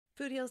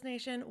Food Heals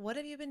Nation, what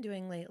have you been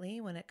doing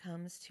lately when it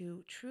comes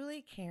to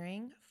truly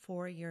caring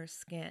for your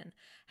skin?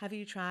 Have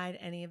you tried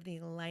any of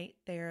the light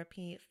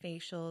therapy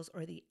facials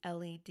or the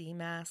LED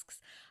masks?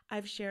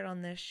 I've shared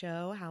on this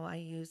show how I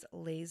use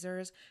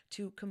lasers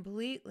to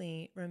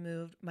completely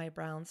remove my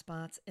brown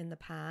spots in the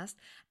past,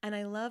 and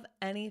I love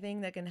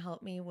anything that can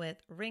help me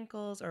with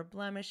wrinkles or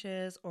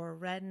blemishes or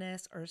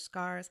redness or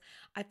scars.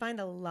 I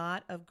find a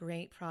lot of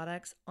great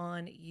products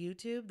on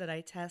YouTube that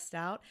I test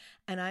out,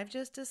 and I've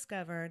just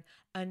discovered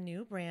a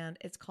new brand.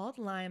 It's called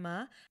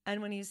Lima.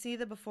 And when you see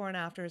the before and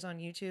afters on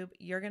YouTube,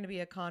 you're going to be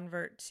a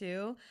convert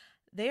too.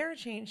 They are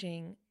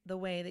changing the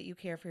way that you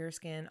care for your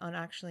skin on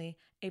actually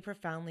a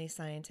profoundly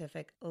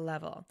scientific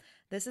level.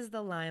 This is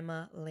the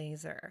Lima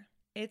laser.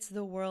 It's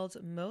the world's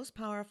most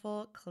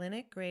powerful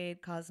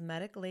clinic-grade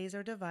cosmetic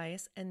laser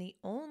device and the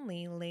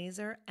only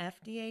laser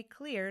FDA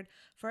cleared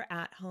for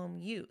at-home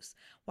use.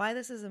 Why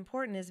this is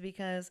important is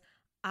because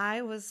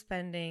I was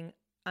spending,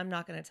 I'm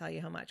not going to tell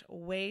you how much,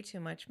 way too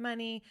much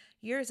money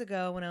years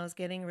ago when I was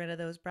getting rid of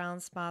those brown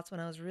spots,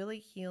 when I was really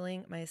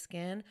healing my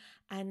skin.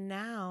 And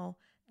now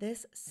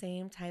this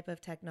same type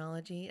of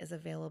technology is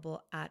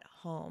available at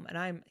home, and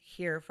I'm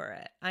here for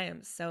it. I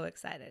am so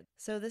excited.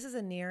 So this is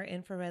a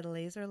near-infrared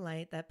laser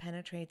light that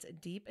penetrates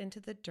deep into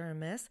the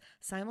dermis,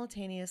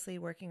 simultaneously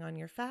working on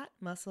your fat,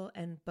 muscle,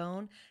 and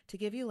bone to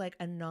give you like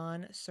a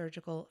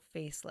non-surgical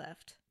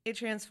facelift. It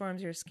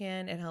transforms your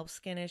skin. It helps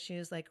skin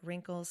issues like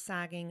wrinkles,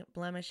 sagging,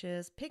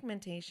 blemishes,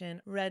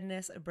 pigmentation,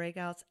 redness,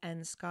 breakouts,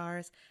 and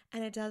scars.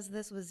 And it does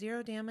this with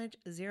zero damage,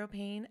 zero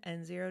pain,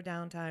 and zero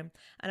downtime.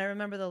 And I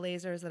remember the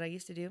lasers that I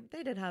used to do,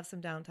 they did have some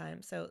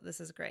downtime, so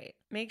this is great.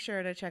 Make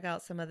sure to check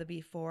out some of the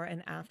before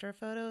and after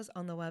photos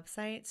on the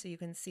website so you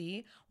can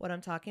see what I'm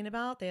talking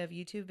about. They have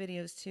YouTube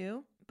videos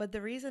too. But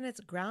the reason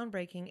it's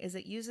groundbreaking is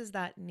it uses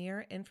that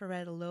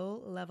near-infrared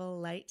low-level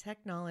light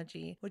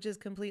technology, which is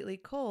completely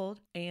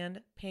cold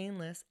and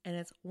painless, and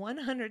it's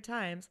 100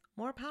 times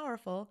more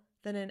powerful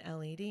than an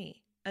LED.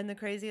 And the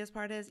craziest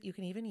part is you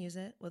can even use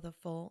it with a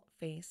full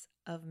face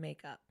of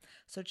makeup.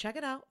 So check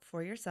it out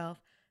for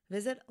yourself.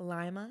 Visit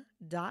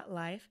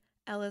lima.life.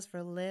 L is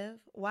for live,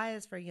 Y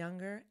is for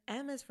younger,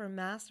 M is for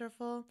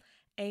masterful,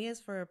 A is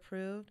for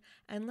approved,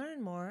 and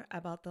learn more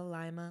about the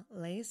Lima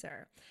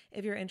laser.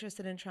 If you're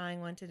interested in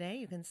trying one today,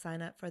 you can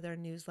sign up for their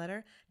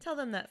newsletter. Tell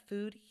them that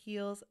Food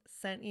Heals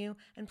sent you,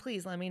 and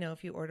please let me know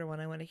if you order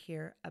one. I want to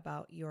hear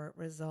about your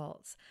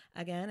results.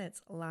 Again,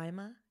 it's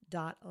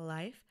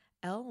lima.life,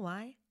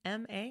 Lyma.life.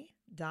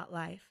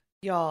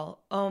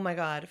 Y'all, oh my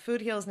God,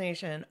 Food Heals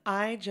Nation,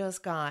 I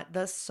just got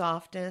the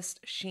softest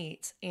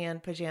sheets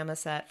and pajama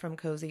set from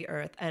Cozy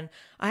Earth, and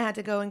I had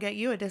to go and get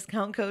you a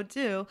discount code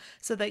too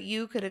so that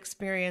you could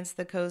experience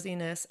the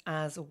coziness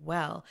as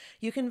well.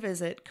 You can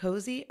visit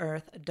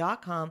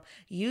CozyEarth.com,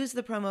 use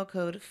the promo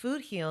code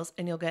FoodHeals,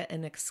 and you'll get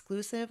an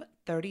exclusive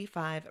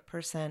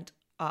 35%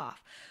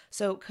 off.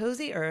 So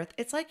Cozy Earth,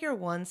 it's like your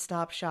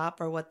one-stop shop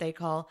for what they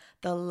call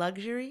the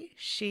luxury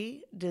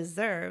she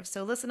deserves.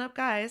 So listen up,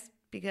 guys,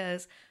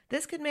 because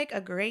this could make a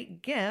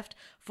great gift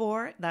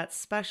for that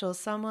special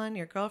someone,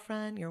 your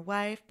girlfriend, your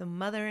wife, the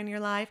mother in your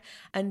life.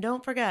 And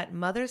don't forget,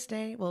 Mother's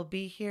Day will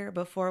be here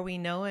before we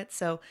know it.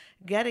 So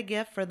get a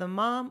gift for the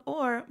mom,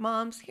 or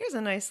moms, here's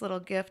a nice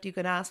little gift you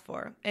could ask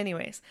for.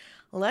 Anyways,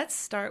 let's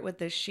start with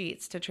the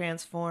sheets to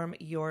transform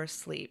your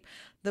sleep.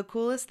 The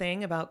coolest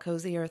thing about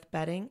Cozy Earth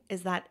bedding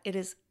is that it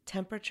is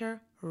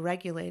temperature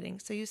regulating,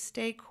 so you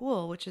stay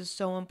cool, which is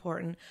so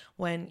important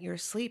when you're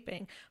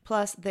sleeping.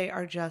 Plus, they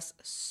are just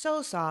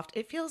so soft.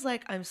 It feels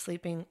like I'm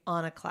sleeping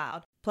on a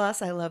cloud.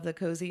 Plus, I love the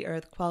Cozy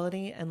Earth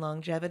quality and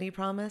longevity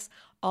promise.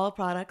 All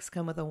products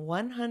come with a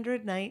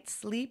 100-night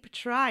sleep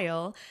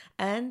trial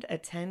and a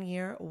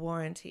 10-year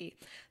warranty.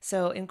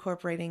 So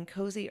incorporating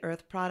Cozy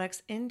Earth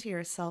products into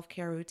your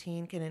self-care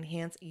routine can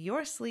enhance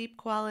your sleep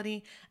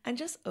quality and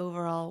just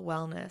overall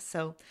wellness.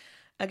 So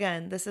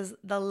again, this is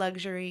the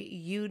luxury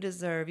you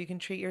deserve. You can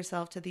treat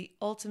yourself to the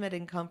ultimate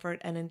in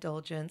comfort and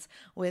indulgence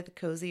with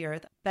Cozy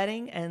Earth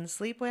bedding and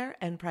sleepwear,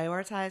 and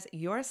prioritize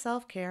your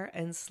self-care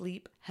and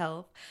sleep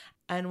health.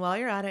 And while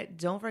you're at it,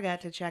 don't forget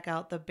to check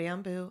out the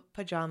bamboo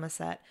pajama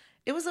set.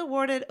 It was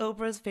awarded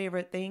Oprah's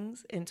Favorite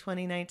Things in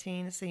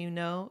 2019, so you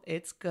know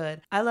it's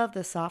good. I love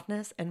the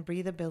softness and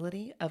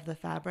breathability of the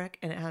fabric,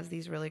 and it has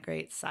these really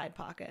great side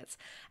pockets.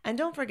 And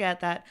don't forget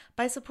that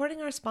by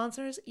supporting our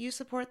sponsors, you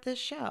support this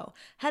show.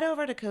 Head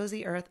over to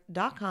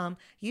CozyEarth.com,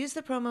 use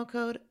the promo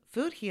code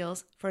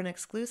FoodHeals for an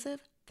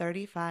exclusive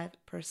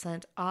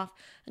 35% off,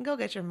 and go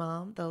get your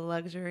mom the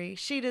luxury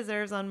she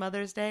deserves on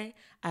Mother's Day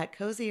at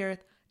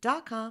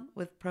CozyEarth.com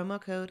with promo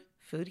code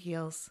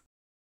FoodHeals.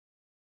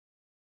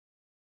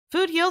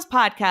 Food Heals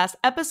Podcast,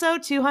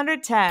 episode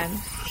 210.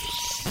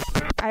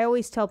 I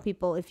always tell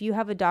people, if you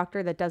have a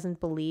doctor that doesn't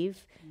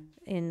believe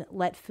in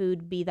let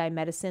food be thy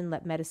medicine,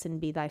 let medicine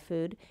be thy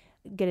food,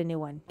 get a new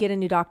one. Get a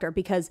new doctor,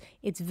 because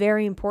it's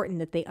very important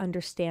that they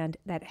understand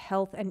that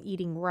health and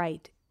eating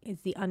right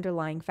is the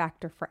underlying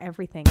factor for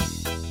everything.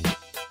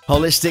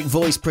 Holistic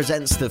Voice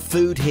presents the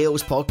Food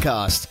Heals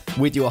podcast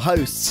with your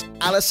hosts,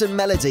 Alison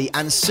Melody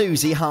and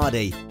Susie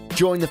Hardy.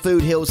 Join the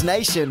Food Heals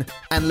Nation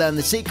and learn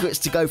the secrets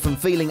to go from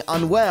feeling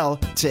unwell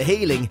to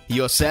healing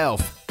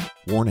yourself.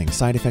 Warning,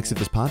 side effects of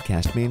this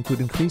podcast may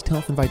include increased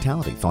health and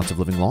vitality, thoughts of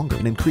living longer,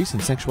 an increase in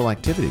sexual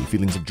activity,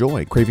 feelings of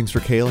joy, cravings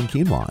for kale and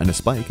quinoa, and a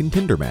spike in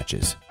Tinder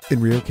matches.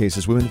 In rare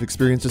cases, women have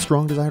experienced a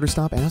strong desire to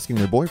stop asking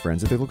their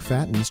boyfriends if they look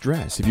fat and in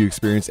stress. If you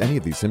experience any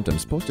of these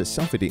symptoms, post a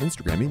selfie to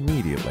Instagram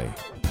immediately.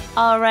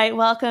 All right,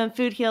 welcome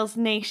Food Heals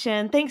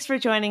Nation. Thanks for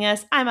joining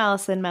us. I'm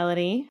Alison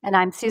Melody. And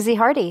I'm Susie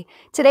Hardy.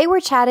 Today we're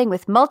chatting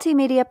with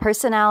multimedia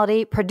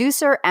personality,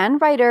 producer,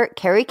 and writer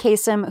Kerri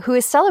Kasem, who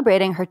is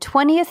celebrating her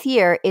 20th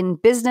year in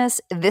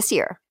business this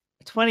year.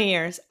 20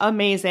 years.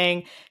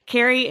 Amazing.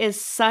 Kerri is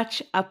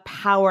such a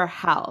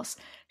powerhouse.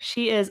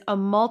 She is a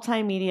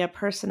multimedia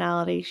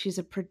personality. She's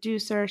a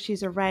producer.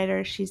 She's a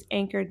writer. She's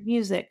anchored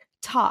music,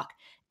 talk,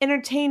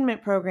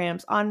 entertainment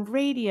programs on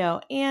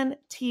radio and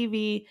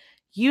TV.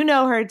 You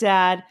know her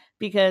dad,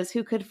 because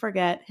who could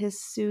forget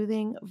his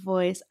soothing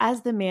voice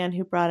as the man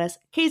who brought us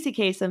Casey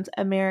Kasem's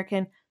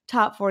American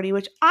Top 40,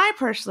 which I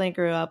personally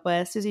grew up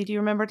with. Susie, do you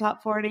remember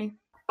Top 40?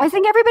 I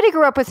think everybody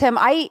grew up with him.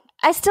 I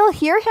still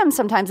hear him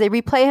sometimes. They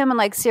replay him on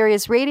like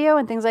Sirius Radio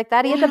and things like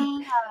that. He had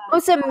the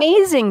most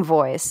amazing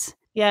voice.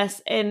 Yes,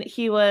 and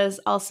he was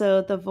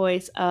also the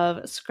voice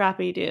of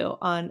Scrappy-Doo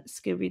on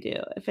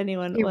Scooby-Doo, if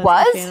anyone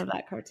was a fan of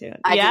that cartoon.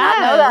 I did not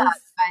know that.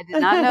 I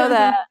did not know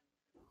that.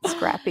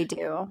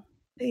 Scrappy-Doo.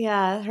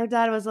 Yeah, her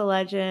dad was a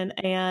legend,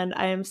 and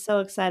I am so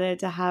excited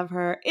to have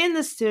her in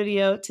the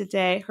studio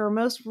today. Her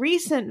most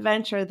recent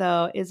venture,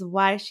 though, is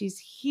why she's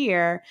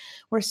here.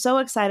 We're so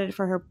excited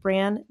for her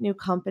brand new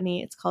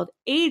company. It's called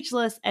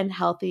Ageless and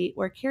Healthy,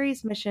 where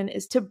Kerri's mission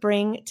is to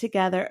bring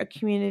together a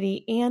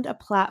community and a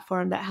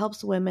platform that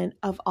helps women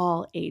of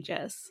all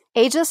ages.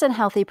 Ageless and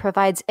Healthy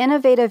provides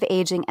innovative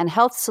aging and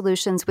health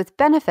solutions with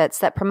benefits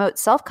that promote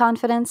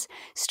self-confidence,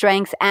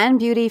 strength, and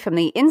beauty from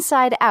the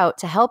inside out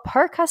to help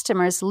her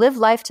customers live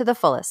life to the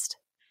fullest.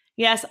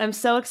 Yes, I'm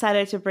so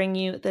excited to bring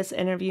you this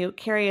interview.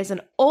 Kerri is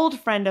an old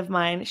friend of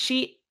mine.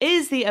 She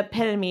is the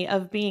epitome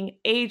of being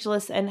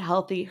ageless and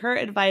healthy. Her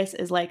advice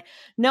is like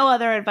no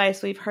other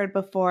advice we've heard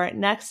before.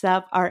 Next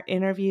up, our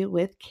interview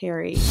with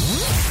Kerri.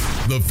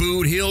 The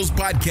Food Heals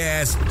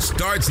Podcast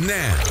starts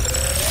now.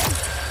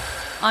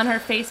 On her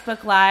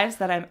Facebook Lives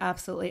that I'm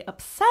absolutely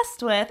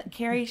obsessed with,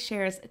 Kerri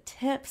shares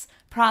tips,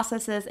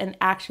 processes, and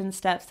action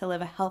steps to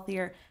live a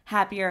healthier,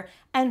 happier,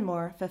 and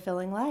more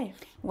fulfilling life.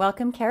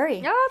 Welcome,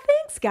 Kerri. Oh,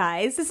 thanks,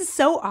 guys. This is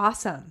so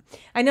awesome.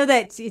 I know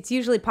that it's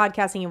usually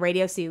podcasting and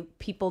radio, so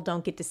people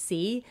don't get to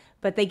see,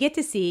 but they get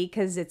to see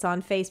because it's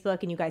on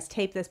Facebook and you guys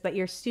tape this, but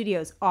your studio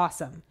is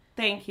awesome.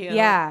 Thank you.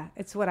 Yeah,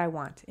 it's what I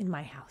want in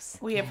my house.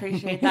 We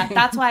appreciate that.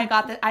 That's why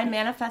I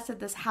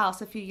manifested this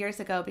house a few years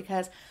ago,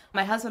 because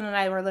my husband and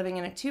I were living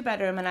in a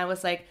 2-bedroom and I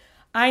was like,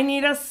 I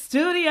need a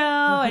studio.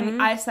 Mm-hmm.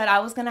 And I said I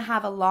was going to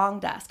have a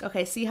long desk.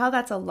 Okay, see how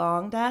that's a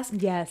long desk?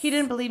 Yes. He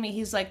didn't believe me.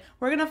 He's like,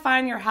 we're going to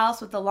find your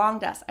house with a long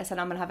desk. I said,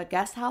 I'm going to have a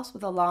guest house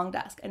with a long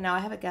desk. And now I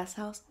have a guest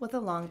house with a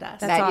long desk.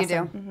 That's awesome. You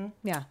do. Mm-hmm.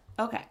 Yeah.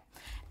 Okay.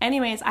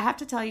 Anyways, I have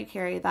to tell you,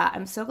 Kerri, that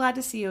I'm so glad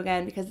to see you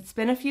again, because it's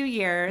been a few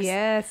years.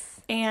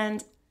 Yes.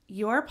 And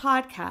your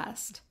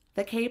podcast,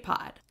 The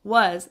K-Pod,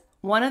 was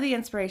one of the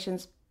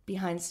inspirations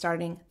behind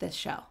starting this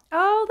show.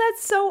 Oh,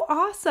 that's so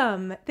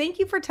awesome. Thank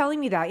you for telling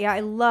me that. Yeah,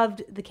 I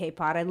loved the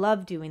K-Pod. I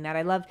loved doing that.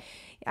 I loved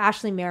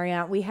Ashley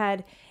Marriott. We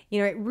had,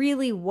 it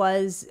really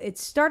was, it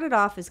started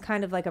off as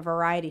kind of like a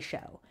variety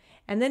show.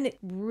 And then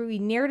we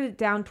narrowed it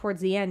down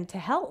towards the end to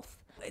health.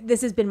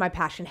 This has been my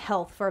passion,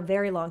 health, for a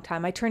very long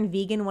time. I turned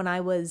vegan when I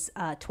was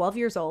 12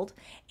 years old,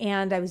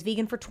 and I was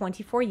vegan for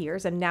 24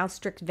 years. I'm now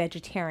strict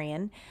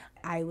vegetarian.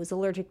 I was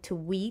allergic to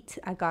wheat.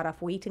 I got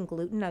off wheat and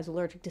gluten. I was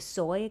allergic to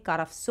soy. Got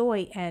off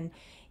soy, and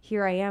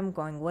here I am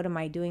going, what am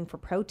I doing for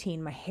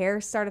protein? My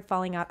hair started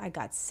falling out. I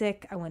got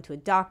sick. I went to a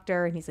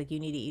doctor, and he's like, you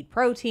need to eat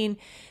protein.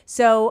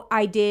 So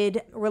I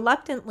did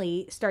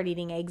reluctantly start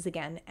eating eggs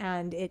again,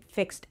 and it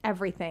fixed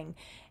everything.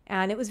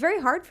 And it was very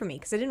hard for me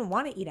because I didn't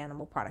want to eat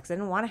animal products. I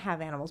didn't want to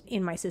have animals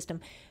in my system.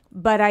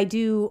 But I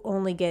do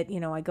only get,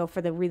 I go for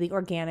the really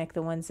organic,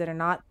 the ones that are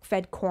not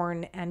fed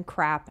corn and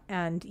crap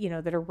and,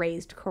 that are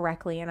raised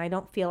correctly. And I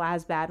don't feel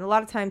as bad. And a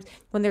lot of times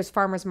when there's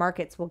farmers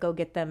markets, we'll go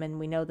get them and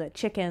we know the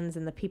chickens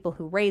and the people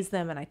who raise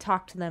them, and I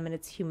talk to them and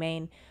it's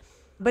humane.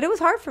 But it was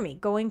hard for me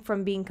going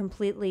from being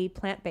completely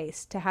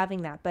plant-based to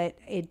having that. But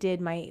it did,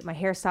 my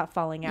hair stopped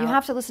falling out. You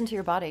have to listen to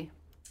your body.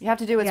 You have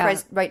to do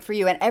what's right for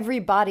you. And every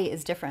body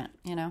is different,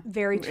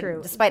 Very true.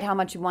 Despite how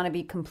much you want to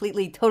be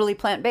totally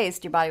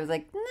plant-based, your body was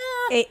like,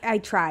 nah, I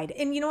tried.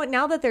 And you know what?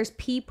 Now that there's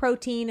pea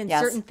protein and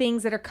Yes. certain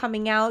things that are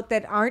coming out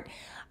that aren't,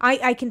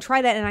 I can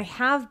try that. And I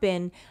have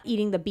been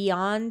eating the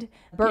Beyond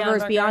Burgers,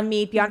 Burger. Beyond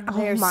Meat, Beyond,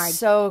 They're oh my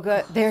so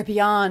good. They're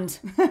beyond.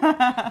 They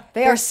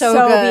They're are so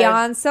good.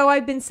 beyond. So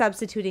I've been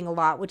substituting a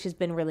lot, which has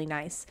been really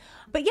nice.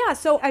 But yeah,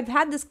 so I've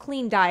had this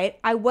clean diet.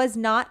 I was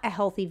not a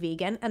healthy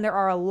vegan, and there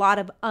are a lot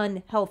of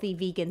unhealthy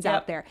vegans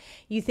out there.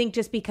 You think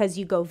just because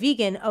you go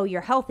vegan, oh,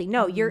 you're healthy.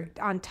 No, you're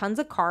on tons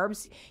of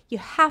carbs. You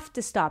have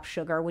to stop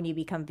sugar when you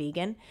become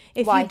vegan.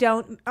 If Why? you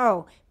don't,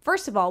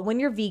 first of all, when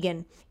you're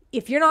vegan,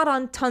 if you're not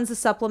on tons of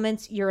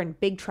supplements, you're in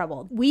big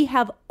trouble. We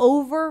have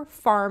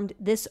over-farmed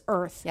this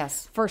earth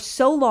Yes. for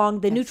so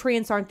long, the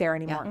nutrients aren't there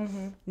anymore.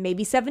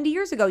 Maybe 70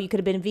 years ago, you could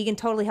have been vegan,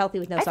 totally healthy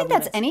with no I think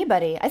supplements. that's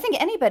anybody. I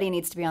think anybody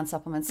needs to be on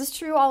supplements. It's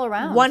true all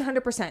around.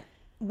 100%.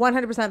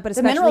 100%, but especially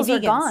The minerals vegans.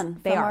 are gone.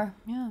 They from are. our-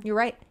 yeah. You're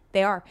right.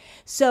 They are.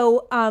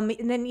 So,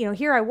 and then,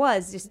 here I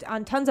was just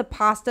on tons of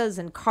pastas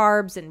and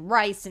carbs and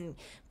rice and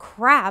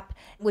crap,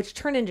 which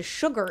turn into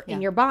sugar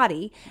in your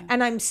body.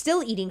 And I'm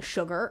still eating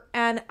sugar.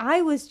 And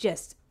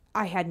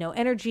I had no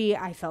energy.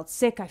 I felt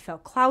sick. I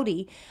felt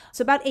cloudy.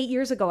 So about 8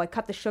 years ago, I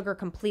cut the sugar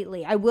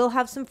completely. I will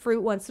have some fruit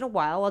once in a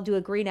while. I'll do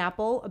a green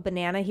apple, a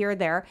banana here or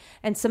there,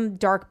 and some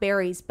dark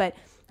berries.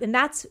 And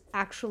that's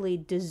actually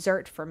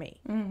dessert for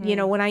me,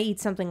 when I eat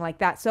something like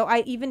that. So I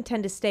even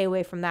tend to stay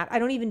away from that. I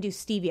don't even do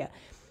stevia.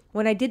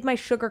 When I did my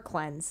sugar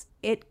cleanse,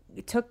 it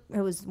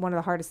was one of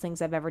the hardest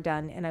things I've ever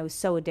done. And I was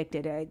so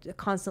addicted. I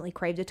constantly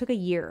craved. It took a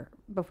year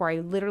before I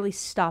literally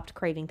stopped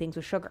craving things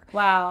with sugar.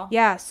 Wow.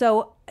 Yeah.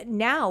 So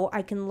now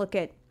I can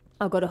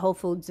I'll go to Whole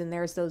Foods and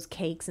there's those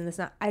cakes and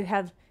I'd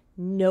have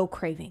no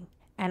craving.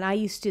 And I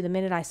used to, the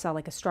minute I saw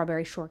like a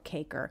strawberry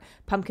shortcake or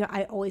pumpkin,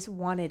 I always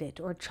wanted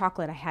it, or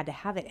chocolate, I had to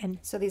have it. And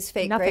So these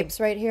fake nothing. grapes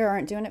right here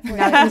aren't doing it for you?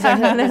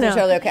 No.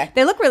 Totally okay.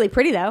 They look really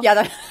pretty though.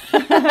 Yeah.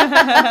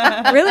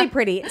 Really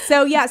pretty.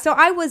 So yeah, so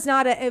I was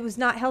it was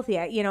not healthy.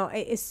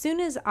 As soon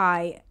as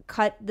I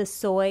cut the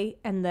soy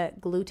and the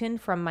gluten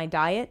from my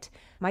diet,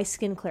 my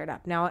skin cleared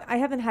up. Now, I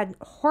haven't had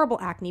horrible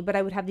acne, but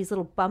I would have these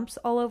little bumps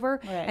all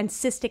over and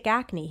cystic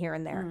acne here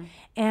and there.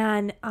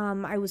 And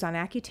I was on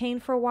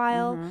Accutane for a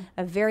while,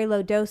 a very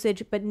low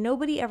dosage, but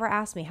nobody ever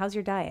asked me, how's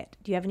your diet?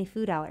 Do you have any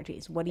food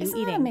allergies? What are you Isn't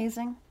eating? that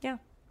amazing? Yeah.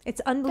 It's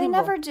They unbelievable.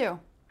 never do.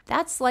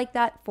 That's like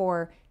that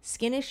for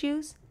skin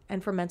issues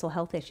and for mental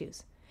health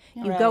issues.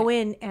 You go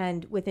in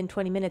and within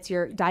 20 minutes,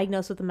 you're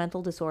diagnosed with a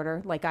mental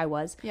disorder like I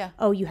was. Yeah.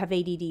 Oh, you have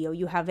ADD. Oh,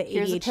 you have ADHD.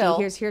 Here's a pill.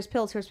 Here's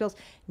pills.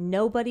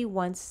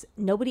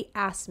 Nobody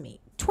asked me.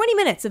 20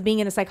 minutes of being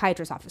in a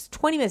psychiatrist's office.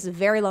 20 minutes is a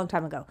very long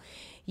time ago.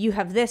 You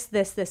have this,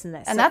 and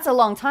this. And that's a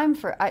long time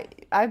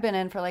I've been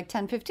in for like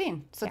 10,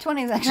 15. So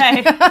 20 is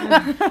actually.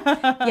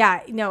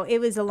 Yeah, no, it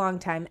was a long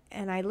time.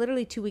 And I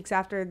literally 2 weeks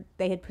after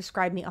they had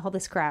prescribed me all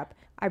this crap,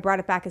 I brought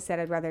it back and said,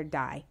 I'd rather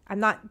die. I'm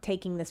not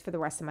taking this for the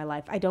rest of my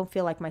life. I don't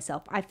feel like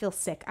myself. I feel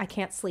sick. I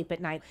can't sleep at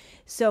night.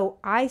 So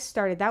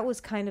that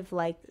was kind of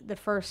like the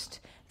first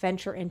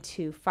venture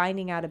into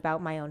finding out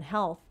about my own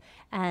health.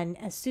 And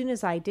as soon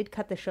as I did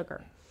cut the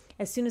sugar,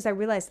 as soon as I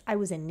realized I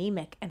was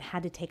anemic and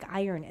had to take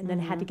iron and then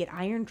had to get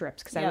iron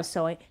drips because I was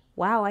so,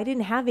 wow, I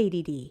didn't have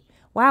ADD.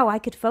 Wow, I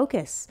could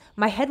focus.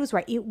 My head was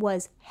right. It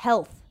was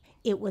health.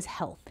 It was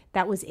health.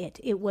 That was it.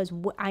 It was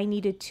what I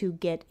needed to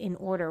get in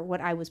order,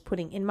 what I was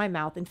putting in my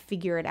mouth and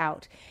figure it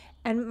out.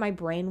 And my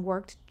brain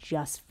worked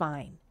just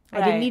fine.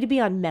 I didn't need to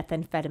be on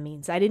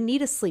methamphetamines. I didn't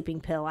need a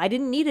sleeping pill. I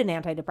didn't need an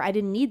antidepressant. I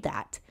didn't need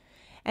that.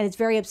 And it's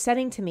very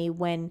upsetting to me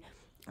when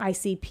I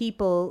see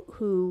people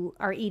who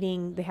are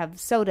they have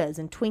sodas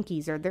and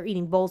Twinkies, or they're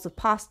eating bowls of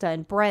pasta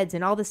and breads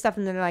and all this stuff.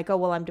 And then they're like, oh,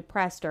 well, I'm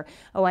depressed, or,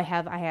 oh, I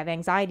have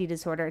anxiety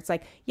disorder. It's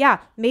like, yeah,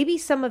 maybe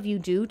some of you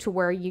do, to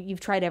where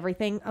you've tried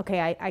everything. Okay,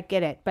 I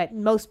get it. But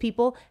most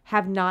people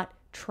have not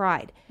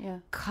tried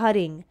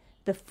cutting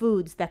the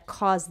foods that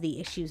cause the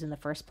issues in the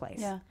first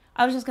place. Yeah.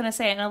 I was just going to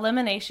say, an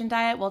elimination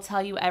diet will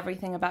tell you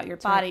everything about your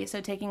body. Right.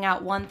 So taking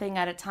out one thing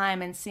at a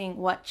time and seeing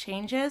what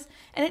changes.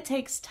 And it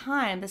takes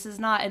time. This is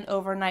not an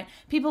overnight.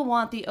 People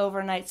want the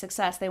overnight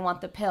success. They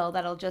want the pill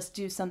that'll just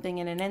do something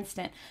in an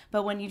instant.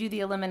 But when you do the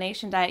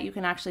elimination diet, you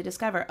can actually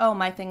discover, oh,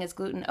 my thing is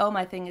gluten. Oh,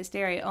 my thing is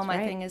dairy. Oh, my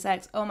thing is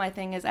X. Oh, my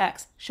thing is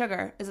X.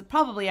 Sugar is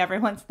probably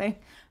everyone's thing.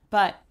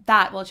 But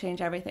that will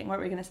change everything. What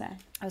were we going to say?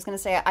 I was going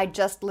to say, I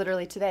just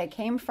literally today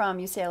came from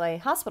UCLA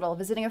Hospital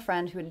visiting a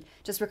friend who had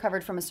just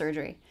recovered from a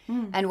surgery.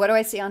 And what do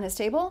I see on his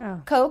table?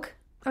 Oh. Coke.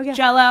 Oh, yeah.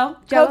 Jello.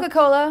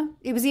 Coca-Cola.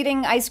 He was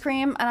eating ice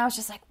cream. And I was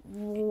just like,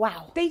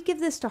 wow. They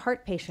give this to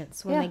heart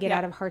patients when they get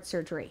out of heart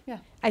surgery. Yeah.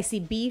 I see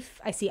beef.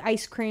 I see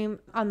ice cream.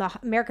 On the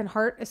American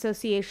Heart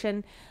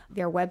Association,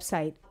 their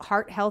website,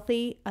 heart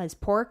healthy as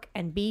pork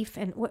and beef.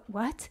 And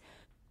what?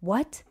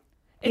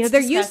 There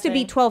disgusting. used to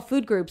be 12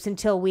 food groups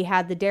until we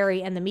had the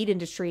dairy and the meat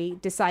industry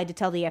decide to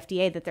tell the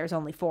FDA that there's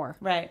only 4.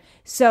 Right.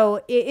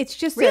 So it's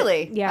just...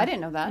 Really? I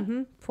didn't know that.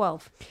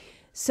 12.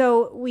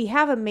 So we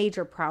have a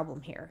major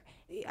problem here.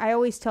 I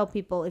always tell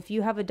people, if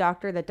you have a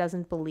doctor that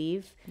doesn't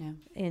believe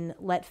in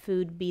let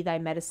food be thy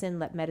medicine,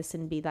 let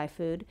medicine be thy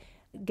food,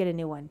 get a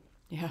new one.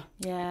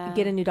 Yeah.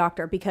 Get a new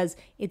doctor, because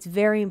it's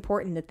very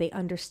important that they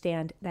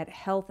understand that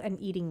health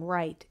and eating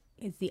right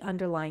is the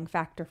underlying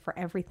factor for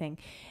everything.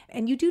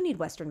 And you do need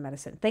Western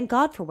medicine. Thank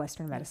God for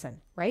Western medicine,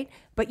 right?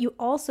 But you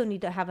also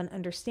need to have an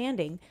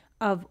understanding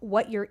of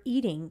what you're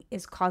eating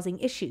is causing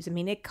issues. I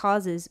mean, it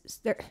causes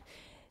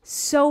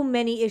so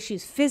many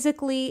issues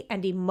physically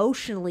and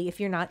emotionally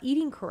if you're not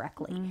eating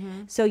correctly.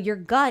 So your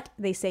gut,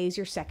 they say, is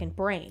your second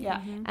brain.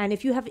 Yeah. And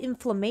if you have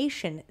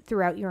inflammation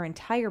throughout your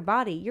entire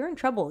body, you're in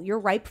trouble. You're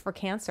ripe for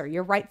cancer.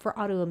 You're ripe for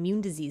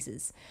autoimmune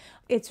diseases.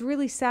 It's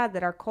really sad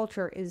that our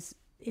culture is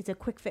a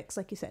quick fix.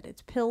 Like you said,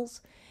 it's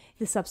pills.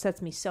 This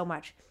upsets me so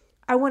much.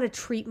 I want to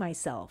treat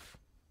myself.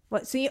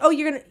 What? So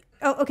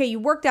okay, you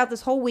worked out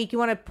this whole week. You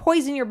want to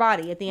poison your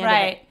body at the end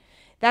of it.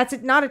 That's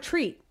not a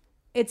treat.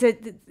 It's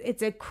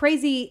a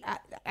crazy,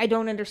 I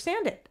don't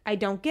understand it. I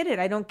don't get it.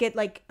 I don't get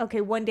like, okay,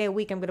 one day a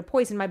week I'm going to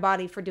poison my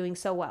body for doing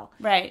so well.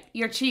 Right.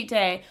 Your cheat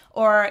day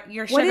or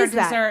your sugar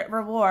dessert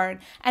reward.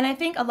 And I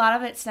think a lot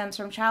of it stems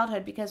from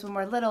childhood, because when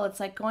we're little,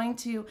 it's like going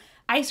to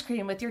ice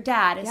cream with your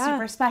dad is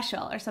super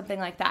special or something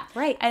like that.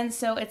 Right. And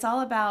so it's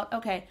all about,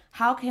 okay,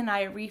 how can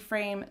I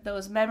reframe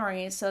those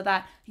memories so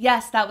that,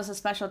 yes, that was a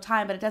special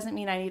time, but it doesn't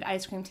mean I need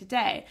ice cream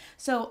today.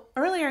 So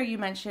earlier you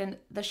mentioned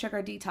the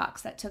sugar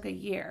detox that took a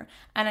year.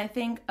 And I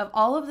think of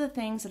all of the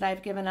things that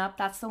I've given up,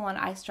 that's the one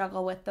I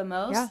struggle with the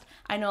most. Yeah.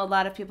 I know a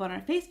lot of people in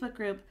our Facebook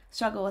group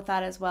struggle with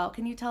that as well.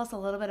 Can you tell us a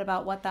little bit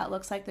about what that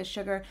looks like, the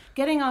sugar,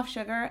 getting off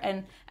sugar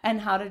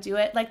and how to do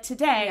it? Like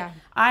today,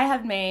 I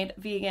have made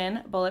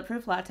vegan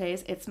bulletproof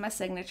lattes. It's my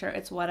signature.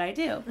 It's what I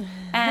do.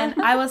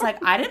 And I was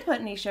like, I didn't put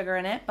any sugar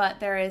in it, but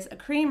there is a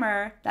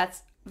creamer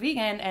that's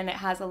vegan and it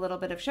has a little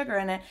bit of sugar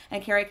in it,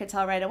 and Kerri could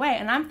tell right away.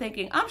 And I'm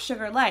thinking, I'm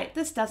sugar light.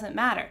 This doesn't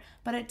matter,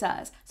 but it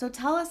does. So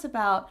tell us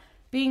about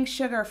being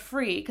sugar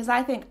free, because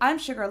I think I'm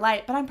sugar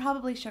light, but I'm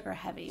probably sugar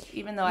heavy,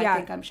 even though I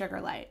think I'm sugar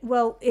light.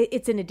 Well,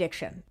 it's an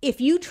addiction. If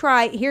you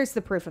try, here's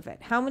the proof of it.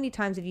 How many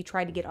times have you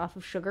tried to get off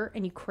of sugar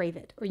and you crave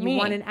it, or you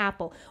want an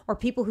apple, or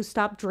people who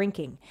stop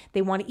drinking,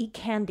 they want to eat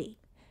candy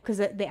because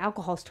the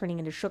alcohol is turning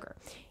into sugar.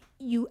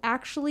 You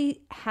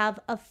actually have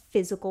a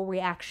physical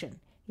reaction.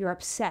 You're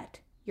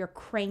upset. You're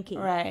cranky.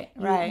 Right.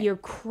 You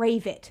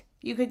crave it.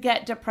 You could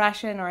get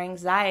depression or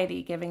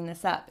anxiety giving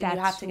this up. That's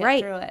you have to get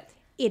through it.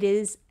 It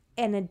is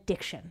an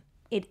addiction.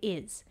 It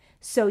is.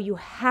 So you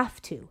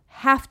have to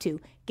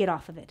get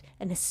off of it.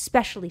 And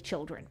especially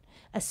children.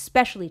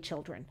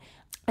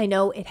 I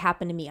know it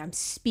happened to me. I'm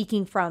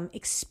speaking from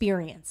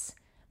experience.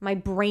 My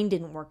brain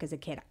didn't work as a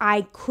kid.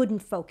 I couldn't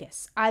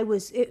focus.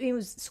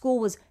 School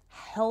was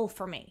hell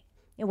for me.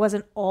 It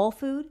wasn't all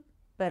food,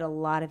 but a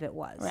lot of it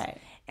was. Right.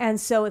 And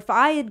so if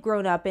I had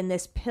grown up in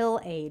this pill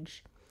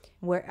age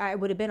where I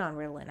would have been on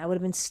Ritalin, I would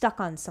have been stuck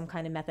on some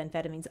kind of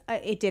methamphetamines.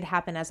 It did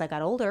happen as I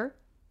got older,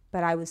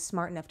 but I was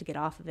smart enough to get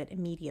off of it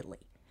immediately.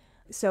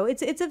 So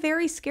it's a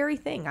very scary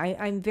thing.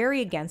 I'm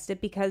very against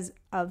it because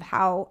of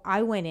how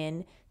I went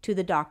in to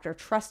the doctor,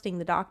 trusting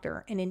the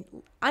doctor. And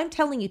I'm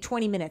telling you,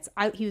 20 minutes,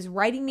 he was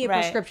writing me a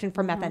prescription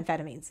for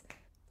methamphetamines.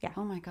 Yeah.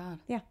 Oh my God.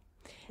 Yeah.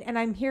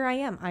 And here I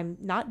am. I'm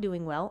not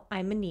doing well.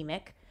 I'm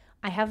anemic.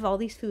 I have all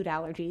these food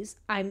allergies.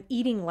 I'm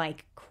eating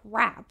like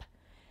crap.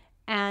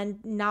 And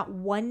not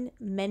one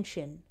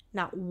mention,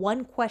 not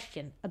one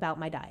question about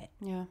my diet.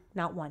 Yeah.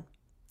 Not one.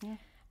 Yeah.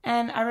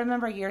 And I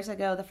remember years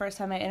ago, the first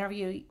time I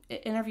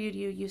interviewed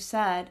you, you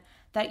said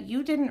that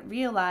you didn't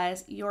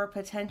realize your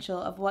potential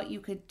of what you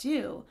could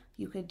do.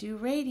 You could do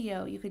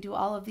radio. You could do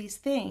all of these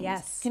things.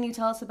 Yes. Can you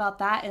tell us about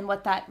that and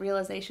what that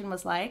realization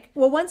was like?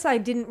 Well, once I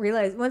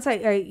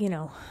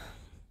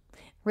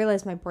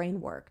realized my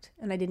brain worked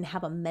and I didn't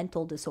have a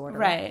mental disorder.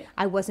 Right.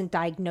 I wasn't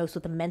diagnosed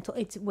with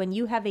it's when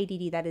you have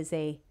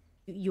ADD,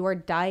 you are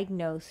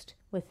diagnosed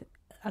with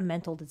a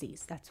mental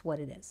disease. That's what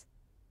it is.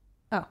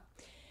 Oh,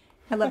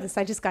 I love this.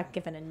 I just got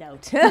given a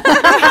note. I'm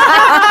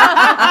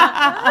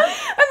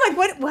like,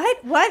 what?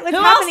 What's Who happening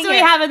else do we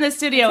here? have in the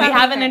studio? We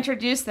haven't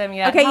introduced them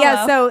yet. Okay,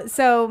 Hello. yeah.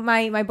 So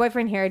my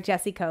boyfriend here,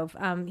 Jesse Cove,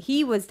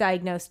 he was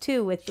diagnosed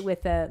too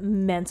with a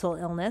mental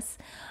illness,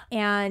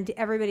 and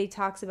everybody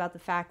talks about the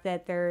fact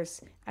that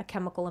there's a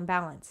chemical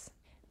imbalance.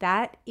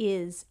 That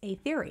is a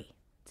theory.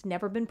 It's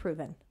never been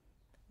proven.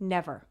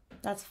 Never.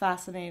 That's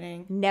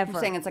fascinating. Never.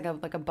 You're saying it's like a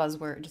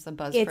buzzword, just a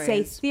buzz It's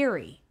phrase. a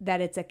theory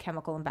that it's a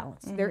chemical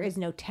imbalance. Mm-hmm. There is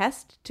no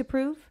test to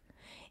prove.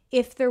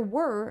 If there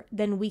were,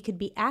 then we could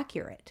be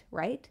accurate,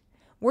 right?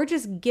 We're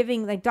just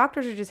giving, like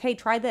doctors are just, hey,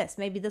 try this.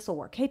 Maybe this will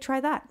work. Hey, try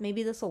that.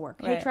 Maybe this will work.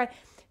 Right. Hey, try.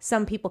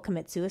 Some people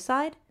commit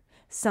suicide.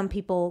 Some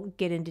people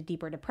get into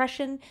deeper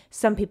depression.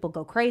 Some people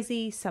go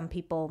crazy. Some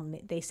people,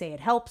 they say it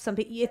helps. Some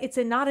people, it's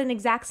not an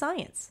exact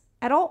science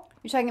at all.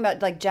 You're talking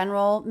about like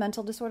general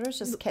mental disorders,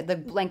 just the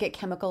blanket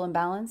chemical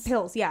imbalance?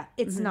 Pills, yeah.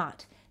 It's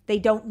not. They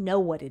don't know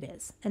what it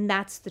is. And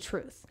that's the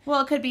truth.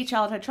 Well, it could be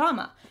childhood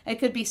trauma. It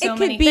could be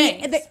many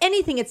things.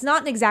 Anything. It's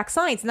not an exact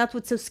science. And that's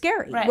what's so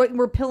scary. Right.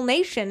 We're pill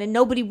nation and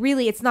nobody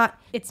really, it's not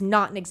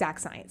an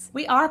exact science.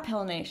 We are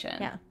Pill Nation.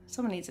 Yeah.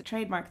 Someone needs to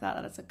trademark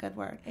that. That's a good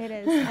word. It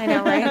is. I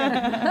know,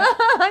 right?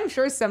 I'm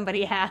sure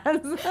somebody has.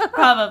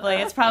 Probably.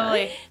 It's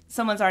probably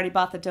someone's already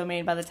bought the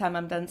domain by the time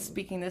I'm done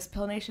speaking this,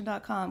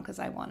 pillnation.com, because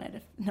I want it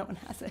if no one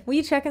has it. Will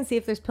you check and see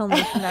if there's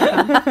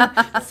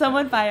pillnation.com?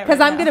 Someone buy it.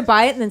 Because I'm going to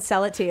buy it and then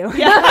sell it to you.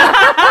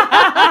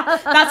 Yeah.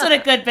 That's what a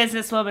good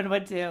businesswoman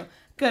would do.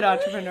 Good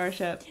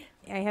entrepreneurship.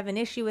 I have an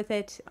issue with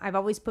it. I've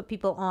always put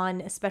people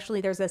on,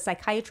 especially there's a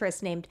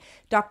psychiatrist named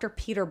Dr.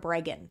 Peter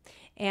Bregan,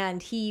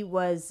 and he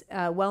was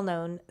a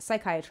well-known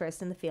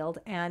psychiatrist in the field,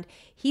 and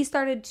he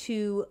started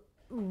to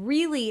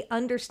really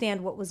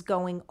understand what was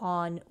going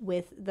on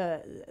with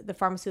the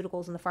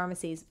pharmaceuticals and the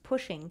pharmacies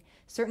pushing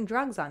certain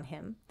drugs on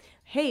him.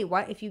 Hey,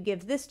 what if you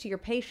give this to your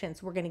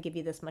patients, we're going to give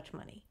you this much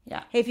money.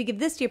 Yeah. Hey, if you give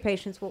this to your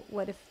patients, well,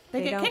 what if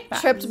they get don't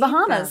kickback. Trip to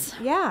Bahamas.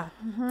 Yeah.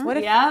 What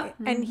if? Yeah.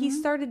 And he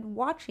started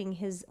watching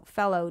his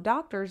fellow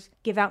doctors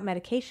give out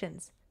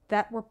medications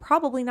that were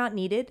probably not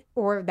needed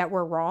or that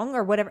were wrong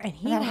or whatever. And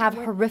That have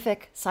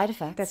horrific side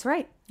effects. That's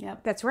right.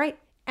 Yep. That's right.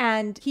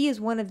 And he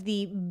is one of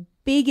the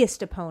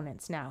biggest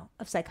opponents now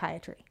of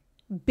psychiatry.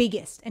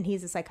 Biggest. And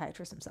he's a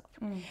psychiatrist himself.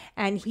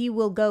 And he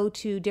will go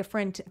to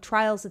different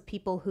trials of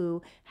people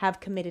who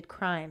have committed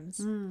crimes.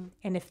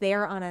 And if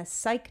they're on a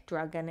psych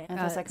drug, an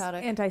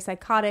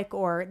antipsychotic,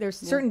 or there's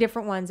certain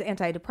different ones,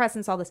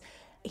 antidepressants, all this,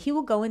 he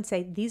will go and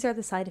say, these are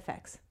the side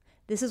effects.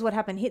 This is what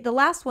happened. The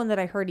last one that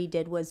I heard he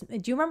did was,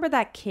 do you remember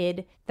that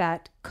kid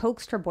that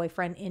coaxed her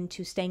boyfriend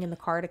into staying in the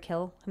car to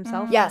kill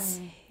himself? Yes.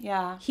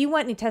 Yeah. He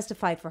went and he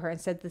testified for her and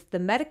said that the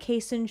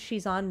medication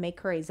she's on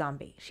make her a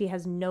zombie. She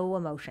has no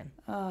emotion.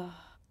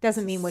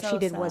 Doesn't mean what so she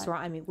did sad. was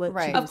wrong. I mean, what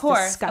Right. she was Of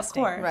course.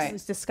 disgusting. Of course. Right. It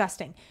was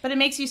disgusting. But it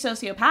makes you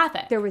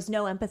sociopathic. There was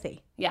no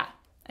empathy. Yeah.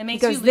 It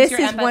makes Because you lose this your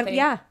is empathy.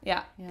 what,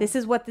 yeah. This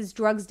is what these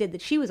drugs did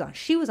that she was on.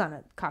 She was on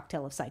a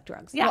cocktail of psych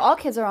drugs. Yeah. Well, all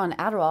kids are on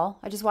Adderall.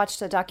 I just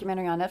watched a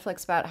documentary on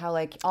Netflix about how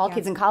all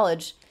kids in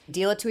college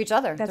deal it to each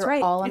other. That's They're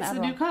right. all on It's Adderall.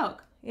 the new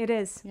Coke. It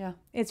is. Yeah.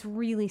 It's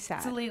really sad.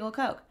 It's illegal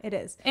Coke. It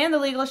is. And the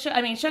legal sugar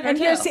And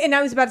too. and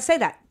I was about to say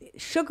that.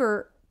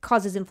 Sugar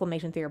causes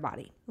inflammation through your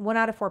body. 1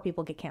 out of 4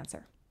 people get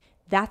cancer.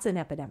 That's an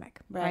epidemic,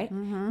 right?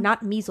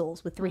 Not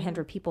measles with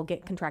 300 people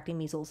contracting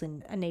measles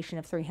in a nation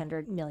of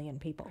 300 million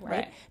people,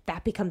 right?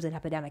 That becomes an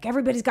epidemic.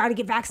 Everybody's got to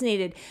get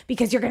vaccinated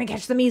because you're going to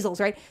catch the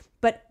measles, right?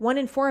 But 1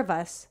 in 4 of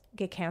us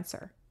get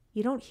cancer.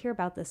 You don't hear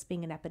about this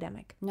being an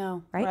epidemic.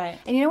 No. Right?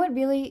 And you know what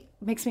really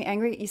makes me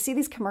angry? You see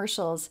these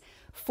commercials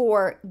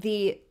for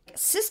the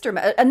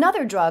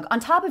another drug on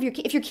top of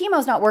if your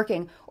chemo's not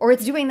working or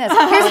it's doing this,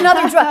 here's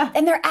another drug,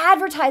 and they're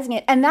advertising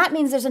it, and that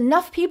means there's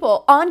enough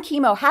people on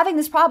chemo having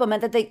this problem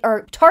and that they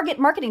are target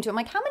marketing to. I'm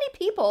like, how many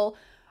people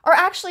are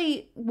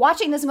actually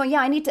watching this and going,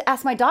 yeah, I need to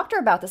ask my doctor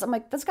about this? I'm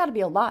like, that's got to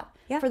be a lot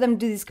for them to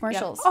do these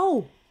commercials.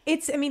 Oh,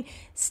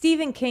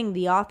 Stephen King,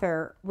 the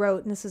author,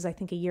 wrote, and this was, I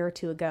think, a year or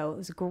 2 ago, it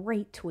was a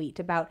great tweet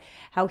about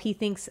how he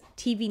thinks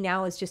TV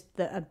now is just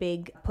a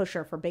big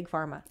pusher for big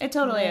pharma. It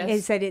totally is. He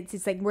said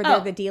it's like they're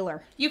the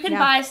dealer. You can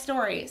buy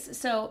stories.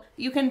 So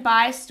you can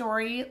buy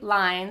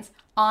storylines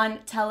on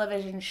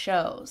television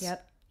shows.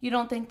 Yep. You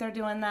don't think they're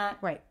doing that?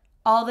 Right.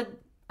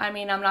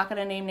 I'm not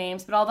going to name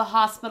names, but all the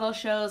hospital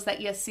shows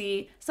that you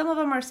see, some of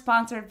them are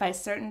sponsored by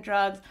certain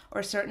drugs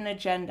or certain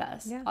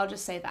agendas. Yeah. I'll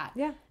just say that.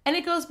 Yeah. And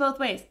it goes both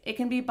ways. It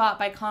can be bought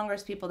by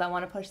Congress people that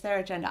want to push their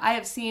agenda. I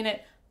have seen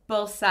it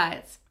both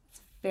sides. It's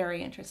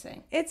very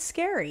interesting. It's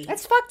scary.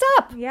 It's fucked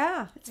up.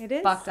 Yeah, it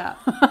is. Fucked up.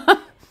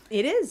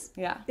 It is.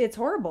 Yeah. It's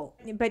horrible.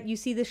 But you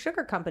see the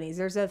sugar companies.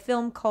 There's a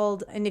film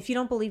called, and if you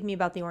don't believe me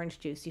about the orange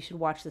juice, you should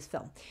watch this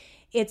film.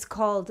 It's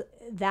called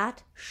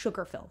That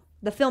Sugar Film.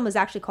 The film is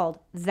actually called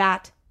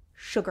That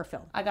Sugar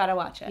Film. I got to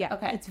watch it. Yeah.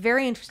 Okay. It's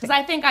very interesting.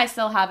 Because I think I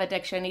still have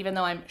addiction, even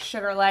though I'm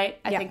sugar light.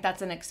 I think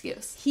that's an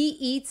excuse. He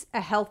eats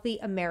a healthy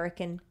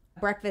American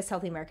breakfast,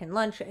 healthy American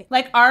lunch.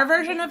 Like our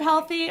version of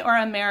healthy or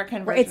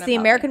American version of It's the healthy?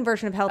 American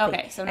version of healthy.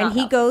 Okay, so not and he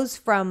healthy. goes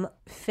from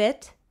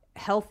fit,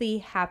 healthy,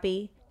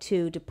 happy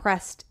to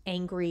depressed,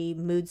 angry,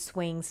 mood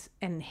swings,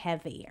 and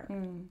heavier.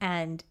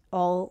 And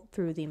all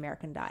through the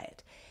American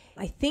diet.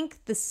 I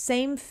think the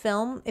same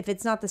film, if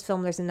it's not this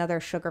film, there's another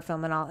sugar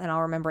film, and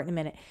I'll remember it in a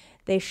minute.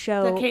 They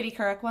show The Katie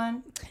Couric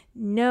one?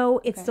 No,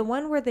 it's the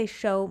one where they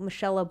show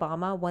Michelle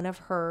Obama, one of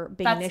her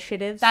big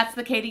initiatives. That's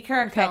the Katie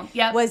Couric film.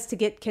 Yep. Was to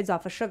get kids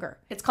off of sugar.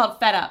 It's called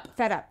Fed Up.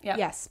 Fed Up. Yep.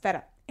 Yes, Fed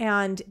Up.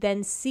 And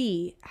then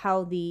see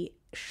how the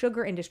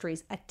sugar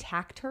industries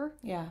attacked her.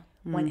 Yeah.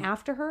 Went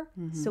after her.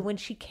 So when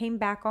she came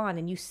back on,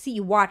 and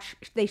you watch,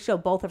 they show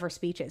both of her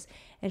speeches,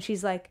 and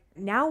she's like,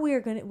 now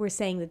we're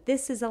saying that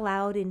this is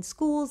allowed in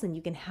schools and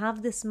you can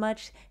have this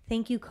much.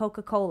 Thank you,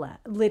 Coca-Cola.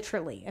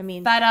 Literally. I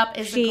mean, Fed Up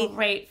is a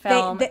great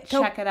film.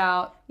 Check it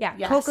out. Yeah.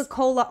 Yes.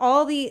 Coca-Cola,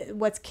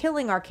 what's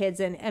killing our kids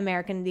in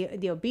American,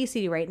 the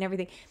obesity rate and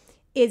everything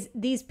is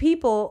these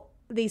people,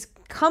 these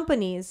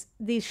companies,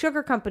 these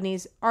sugar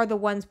companies are the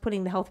ones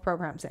putting the health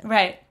programs in.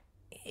 Right.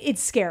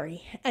 It's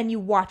scary, and you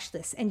watch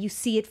this and you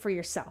see it for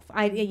yourself.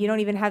 You don't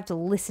even have to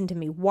listen to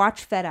me.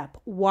 Watch Fed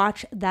Up.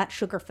 Watch that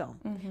sugar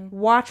film.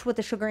 Watch what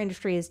the sugar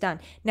industry has done.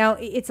 Now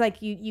it's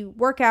like you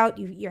work out,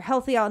 you're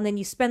healthy out, and then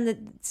you spend the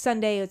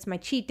Sunday. It's my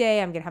cheat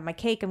day. I'm gonna have my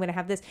cake. I'm gonna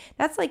have this.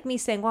 That's like me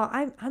saying, well,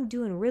 I'm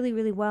doing really,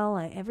 really well.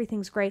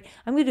 Everything's great.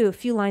 I'm gonna do a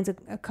few lines of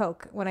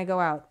Coke when I go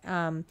out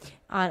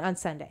on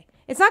Sunday.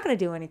 It's not gonna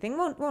do anything.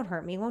 Won't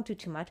hurt me. Won't do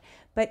too much.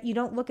 But you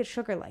don't look at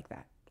sugar like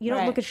that. You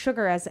don't look at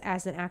sugar as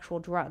an actual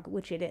drug,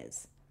 which it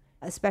is,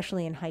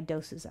 especially in high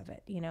doses of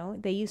it.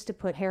 They used to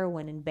put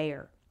heroin in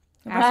Bayer.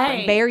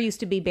 Aspirin. Bayer used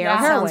to be Bayer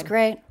heroin. Sounds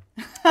great.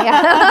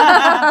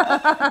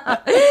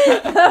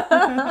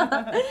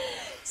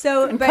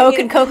 So Coke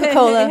and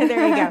Coca-Cola.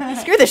 There you go.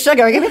 Screw the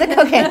sugar. Give me the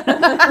cocaine.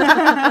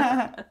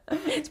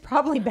 It's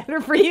probably better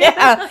for you.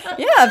 Yeah,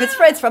 if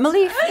it's from a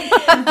leaf.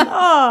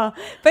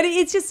 But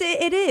it's just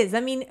it is. I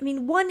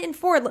mean, 1 in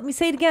 4. Let me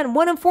say it again.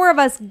 1 in 4 of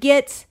us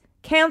get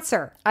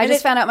cancer. I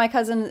just found out my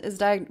cousin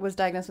was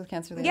diagnosed with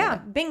cancer.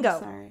 Bingo.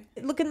 Sorry.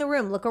 Look in the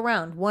room. Look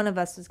around. 1 of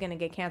us is going to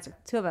get cancer.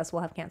 2 of us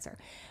will have cancer.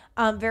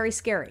 Very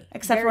scary.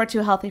 Except we're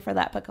too healthy for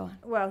that, but go on.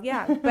 Well,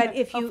 yeah. But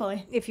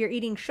if you're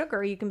eating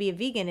sugar, you can be a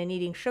vegan and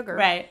eating sugar.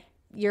 Right.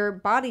 Your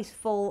body's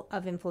full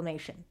of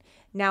inflammation.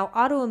 Now,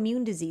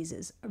 autoimmune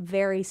diseases, a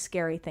very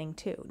scary thing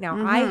too.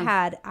 Now, I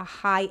had a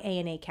high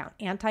ANA count,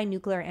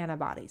 anti-nuclear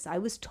antibodies. I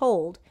was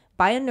told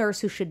by a nurse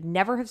who should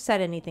never have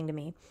said anything to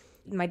me.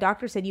 My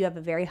doctor said, you have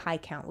a very high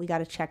count. We got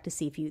to check to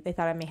see if they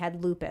thought I may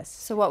had lupus.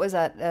 So what was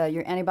that?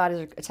 Your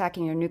antibodies are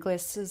attacking your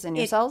nucleuses and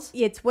your cells?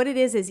 It's what it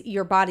is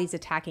your body's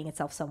attacking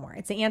itself somewhere.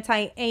 It's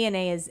ANA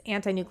is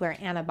anti-nuclear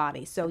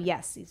antibodies. So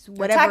yes, it's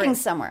whatever. Attacking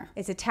somewhere.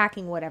 It's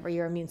attacking whatever,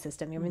 your immune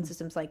system. Your immune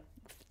system's like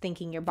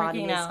thinking your body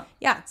Freaking is. out.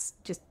 Yeah, it's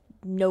just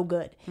no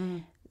good.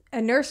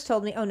 A nurse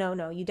told me, oh,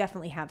 no, you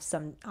definitely have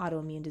some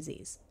autoimmune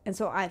disease. And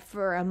so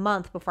for a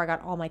month before I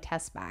got all my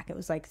tests back, it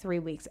was like 3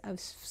 weeks, I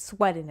was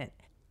sweating it.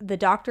 The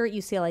doctor at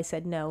UCLA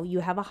said, no, you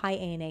have a high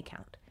ANA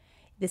count.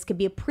 This could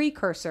be a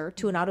precursor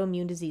to an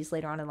autoimmune disease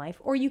later on in life,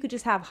 or you could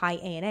just have high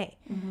ANA.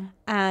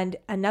 And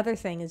another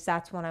thing is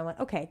that's when I went,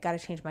 okay, got to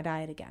change my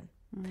diet again.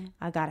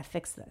 I got to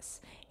fix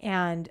this.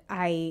 And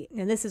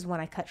this is when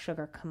I cut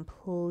sugar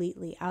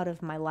completely out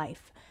of my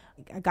life.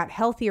 I got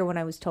healthier when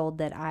I was told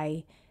that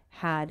I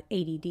had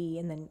ADD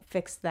and then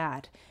fixed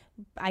that.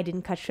 I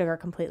didn't cut sugar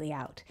completely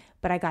out,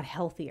 but I got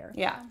healthier.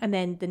 Yeah. And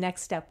then the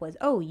next step was,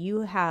 oh,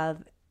 you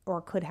have or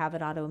could have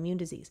an autoimmune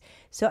disease.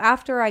 So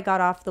after I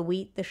got off the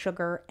wheat, the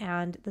sugar,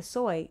 and the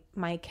soy,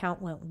 my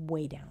count went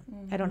way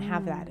down. I don't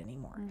have that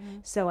anymore.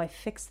 So I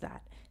fixed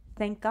that.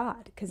 Thank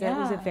God, because that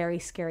was a very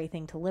scary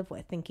thing to live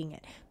with, thinking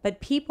it.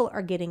 But people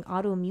are getting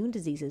autoimmune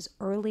diseases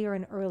earlier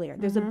and earlier.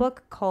 There's a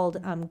book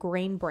called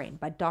Grain Brain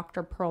by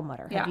Dr.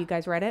 Perlmutter. Have you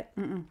guys read it?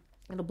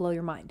 It'll blow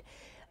your mind.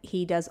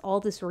 He does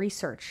all this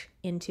research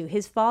into,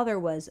 his father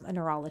was a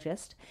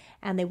neurologist,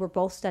 and they were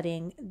both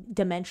studying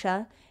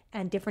dementia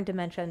and different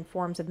dementia and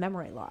forms of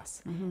memory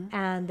loss.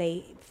 And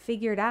they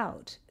figured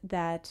out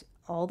that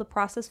all the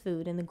processed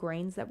food and the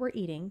grains that we're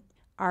eating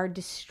are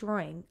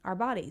destroying our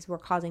bodies. We're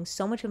causing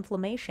so much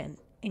inflammation,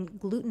 and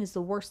gluten is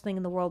the worst thing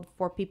in the world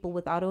for people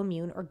with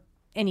autoimmune or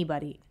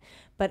anybody.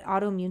 But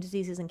autoimmune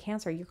diseases and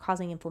cancer, you're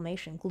causing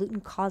inflammation.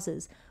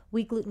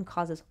 Wheat gluten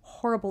causes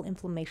horrible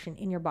inflammation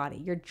in your body,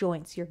 your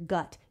joints, your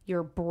gut,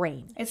 your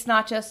brain. It's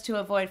not just to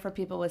avoid for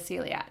people with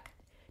celiac.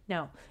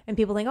 No. And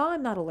people think, oh,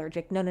 I'm not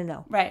allergic.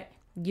 No. Right.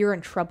 You're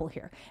in trouble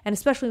here. And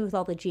especially with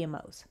all the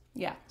GMOs.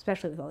 Yeah.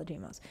 Especially with all the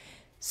GMOs.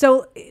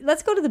 So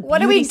let's go to the What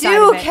do beauty we side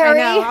do, of it.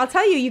 Kerri? I know. I'll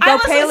tell you. You go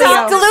was paleo.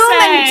 about to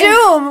Gloom and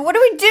doom. What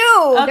do we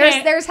do?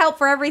 Okay. There's help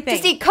for everything.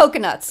 Just eat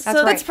coconuts. That's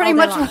right, That's pretty all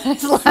day much long. what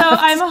is left. So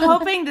I'm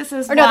hoping this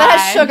is Or no, that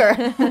has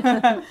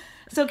sugar.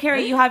 So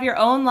Kerri, you have your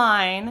own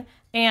line,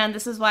 and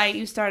this is why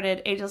you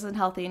started Ageless and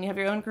Healthy, and you have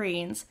your own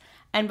greens.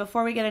 And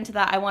before we get into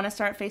that, I want to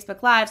start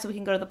Facebook Live so we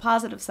can go to the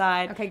positive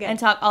side and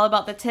talk all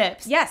about the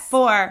tips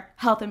for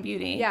health and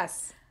beauty.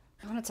 Yes.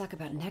 I want to talk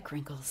about neck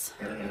wrinkles.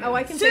 Oh,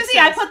 I can fix Susie,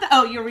 I those.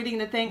 put you're reading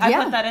the thing.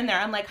 I put that in there.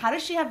 I'm like, how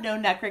does she have no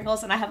neck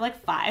wrinkles? And I have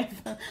like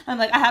 5. I'm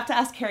like, I have to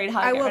ask Kerri how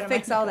to I get will rid of my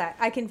fix all that.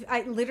 I can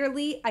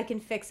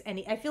fix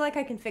I feel like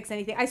I can fix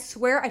anything. I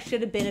swear I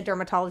should have been a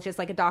dermatologist,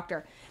 like a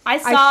doctor. I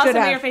saw some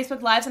of your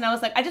Facebook Lives, and I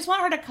was like, I just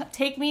want her to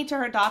take me to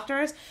her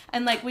doctors,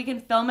 and like we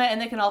can film it, and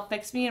they can all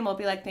fix me, and we'll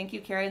be like, thank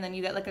you, Kerri, and then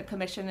you get like a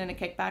commission and a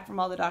kickback from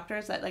all the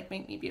doctors that like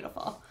make me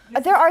beautiful.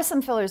 There are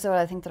some fillers though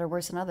I think that are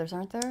worse than others,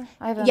 aren't there?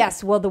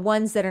 Yes, well, the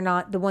ones that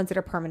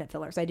are permanent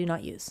fillers, I do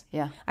not use.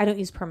 Yeah, I don't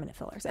use permanent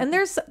fillers. And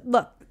there's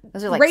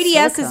those are like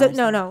Radius is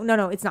silicone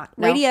no, it's not.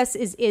 No? Radius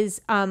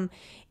is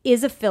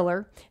a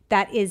filler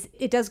that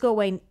it does go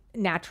away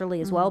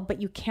naturally as well,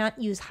 but you can't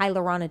use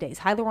hyaluronidase.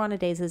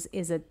 Hyaluronidase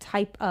is a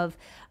type of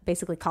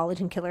basically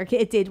collagen killer.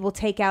 It will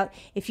take out,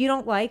 if you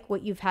don't like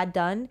what you've had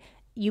done,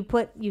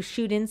 you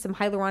shoot in some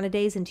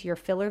hyaluronidase into your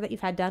filler that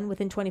you've had done,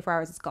 within 24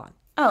 hours it's gone.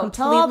 Oh, Completely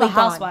tell all the gone.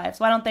 housewives.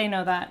 Why don't they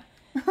know that?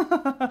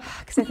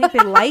 Because I think they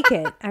like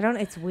it. I don't.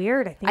 It's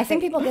weird. I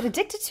think people get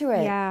addicted to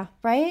it. Yeah.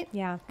 Right?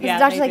 Yeah. Because Yeah, the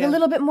doctor's they like, do. a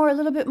little bit more, a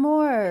little bit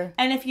more.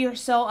 And if you're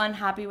so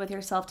unhappy with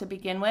yourself to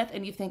begin with,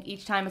 and you think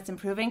each time it's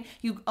improving,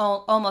 you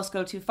almost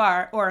go too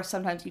far, or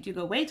sometimes you do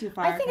go way too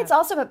far. I think it's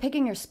also about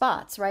picking your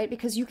spots, right?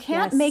 Because you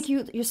can't Yes. make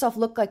yourself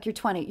look like you're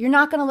 20. You're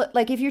not going to look,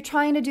 like if you're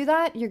trying to do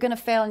that, you're going to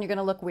fail and you're going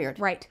to look weird.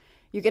 Right.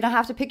 You're going to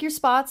have to pick your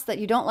spots that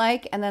you don't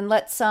like and then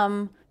let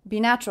some be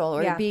natural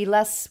or Yeah. be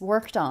less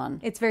worked on.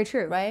 It's very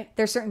true. Right?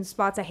 There's certain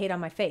spots I hate on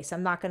my face.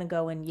 I'm not going to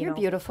go and, You're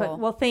beautiful.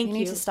 well, thank you. You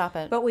need to stop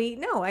it. But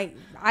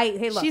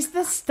hey, look. She's the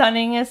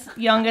stunningest,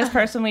 youngest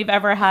person we've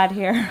ever had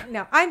here.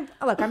 No, I'm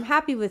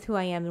happy with who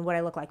I am and what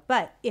I look like.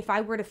 But if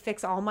I were to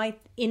fix all my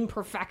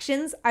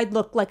imperfections, I'd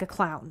look like a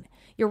clown.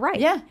 You're right.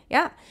 Yeah.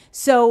 Yeah.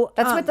 So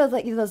That's what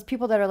those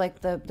people that are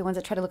like the ones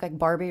that try to look like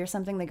Barbie or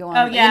something, they go on.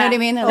 Oh, yeah. You know what I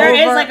mean? They're There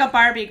is over- like a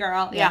Barbie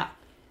girl. Yeah.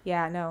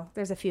 yeah, no,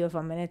 there's a few of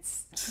them, and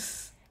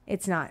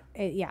it's not.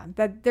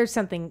 There's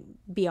something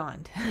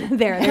beyond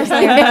there. There's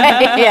like,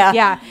 yeah.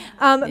 yeah.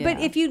 But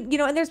if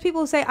and there's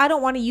people who say, I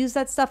don't want to use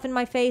that stuff in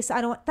my face.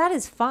 That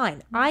is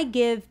fine. I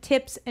give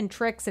tips and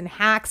tricks and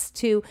hacks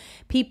to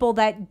people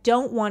that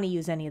don't want to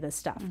use any of this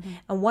stuff.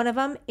 And one of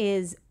them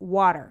is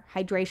water,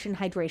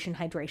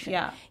 hydration.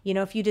 Yeah.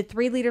 If you did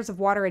 3 liters of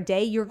water a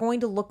day, you're going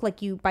to look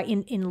like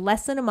in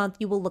less than a month,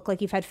 you will look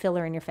like you've had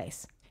filler in your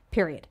face,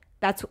 period.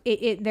 That's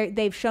it.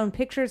 They've shown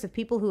pictures of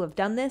people who have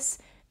done this.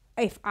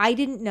 If I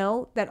didn't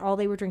know that all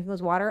they were drinking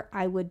was water,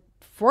 I would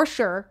for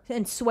sure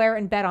and swear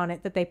and bet on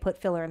it that they put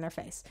filler in their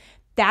face.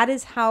 That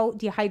is how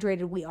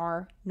dehydrated we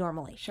are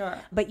normally. Sure.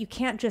 But you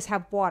can't just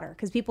have water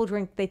because people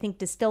they think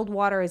distilled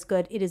water is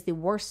good. It is the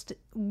worst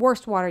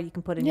water you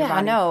can put in your body.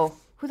 I know.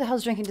 Who the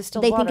hell's drinking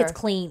distilled They water? think it's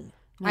clean.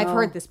 I've No.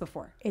 heard this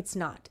before. It's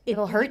not.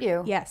 It'll hurt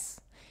you. Yes.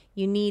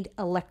 You need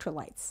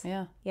electrolytes.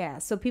 Yeah. Yeah.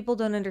 So people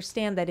don't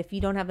understand that if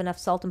you don't have enough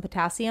salt and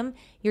potassium,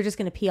 you're just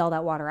going to pee all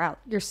that water out.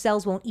 Your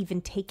cells won't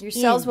even take Your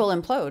cells will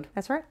implode.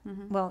 That's right.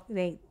 Well,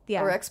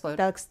 or explode.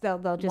 They'll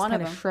just One kind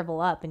of of them.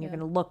 shrivel up, and you're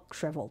going to look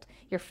shriveled.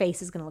 Your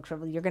face is going to look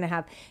shriveled. You're going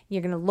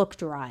to look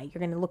dry. You're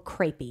going to look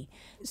crepey.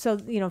 So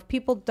if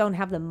people don't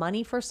have the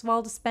money, first of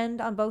all, to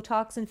spend on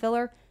Botox and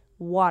filler,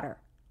 water,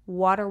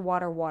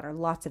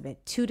 lots of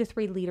it, 2 to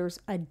 3 liters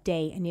a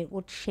day, and it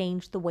will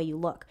change the way you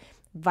look.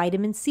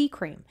 Vitamin C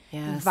cream.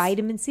 Yes.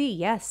 Vitamin C.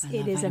 Yes,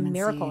 it is a vitamin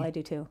miracle. C. I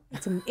do too.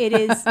 It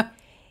is. Tell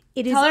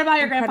her about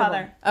your incredible.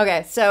 grandfather.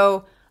 Okay,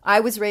 so I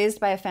was raised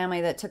by a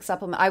family that took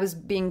supplements. I was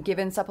being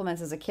given supplements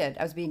as a kid.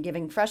 I was being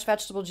given fresh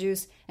vegetable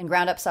juice and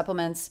ground up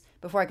supplements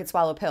before I could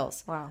swallow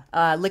pills. Wow.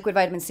 Liquid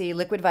vitamin C,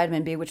 liquid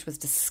vitamin B, which was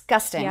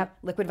disgusting. Yep.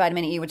 Liquid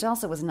vitamin E, which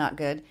also was not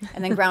good.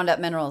 And then ground up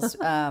minerals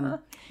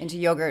into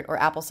yogurt or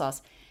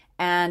applesauce.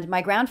 And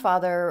my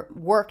grandfather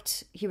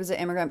worked, he was an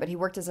immigrant, but he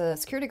worked as a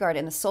security guard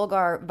in the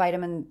Solgar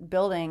Vitamin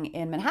building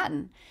in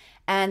Manhattan.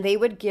 And they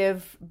would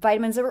give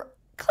vitamins that were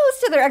close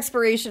to their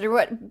expiration or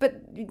what,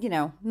 but,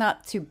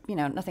 not too,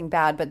 nothing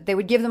bad, but they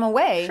would give them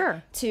away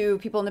to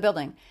people in the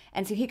building.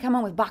 And so he'd come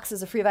home with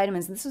boxes of free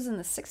vitamins. And this was in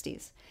the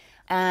 60s.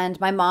 And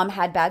my mom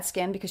had bad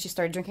skin because she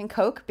started drinking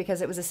Coke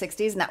because it was the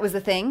 60s and that was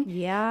the thing.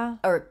 Yeah.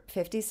 Or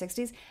 50s,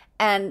 60s.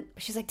 And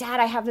she's like, Dad,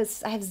 I have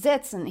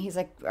zits. And he's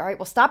like, all right,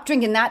 well, stop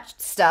drinking that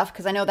stuff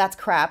because I know that's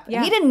crap. Yeah.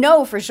 And he didn't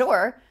know for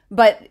sure,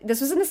 but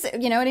this was in the,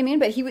 you know what I mean?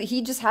 But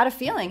he just had a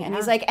feeling. And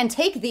he's like, and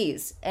take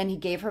these. And he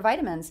gave her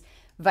vitamins.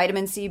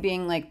 Vitamin C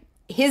being like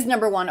his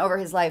number one over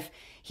his life.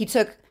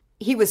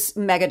 He was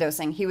mega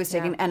dosing. He was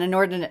taking an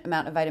inordinate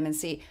amount of vitamin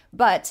C.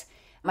 But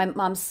my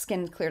mom's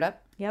skin cleared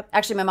up. Yep.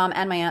 Actually, my mom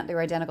and my aunt, they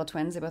were identical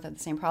twins. They both had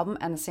the same problem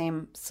and the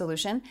same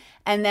solution.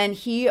 And then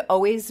he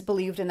always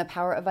believed in the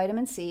power of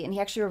vitamin C, and he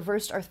actually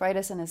reversed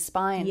arthritis in his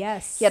spine.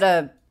 Yes. He had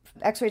a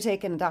x-ray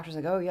taken, and the doctor's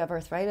like, oh, you have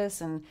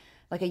arthritis. And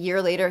like a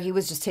year later, he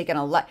was just taking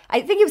a lot.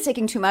 I think he was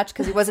taking too much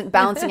because he wasn't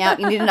balancing out.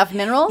 You need enough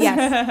minerals.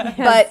 Yes.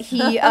 But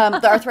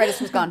the arthritis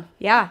was gone.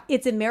 Yeah,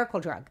 it's a miracle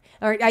drug.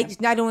 Or I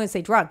don't want to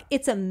say drug.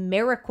 It's a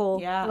miracle.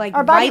 Yeah. Like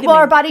Our body, vitamin. well,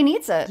 our body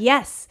needs it.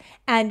 Yes,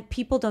 and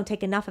people don't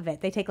take enough of it.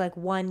 They take like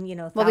one,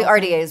 Well, the 1,000.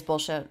 RDA is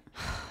bullshit.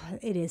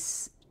 It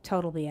is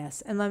total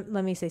BS. And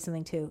let me say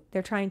something too.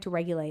 They're trying to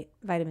regulate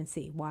vitamin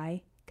C.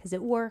 Why? Because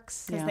it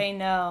works. Because they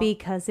know.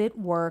 Because it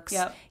works.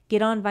 Yep.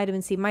 Get on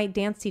vitamin C. My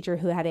dance teacher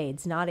who had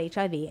AIDS, not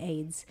HIV,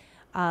 AIDS,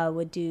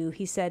 would do,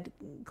 he said,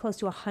 close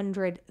to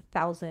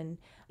 100,000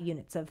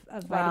 units of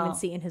vitamin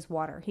C in his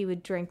water. He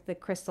would drink the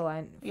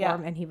crystalline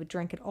form and he would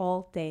drink it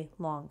all day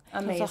long.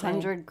 Amazing. That's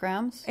 100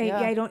 grams?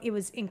 It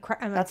was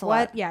incredible. That's a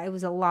what? lot. Yeah, it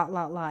was a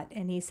lot.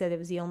 And he said it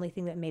was the only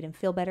thing that made him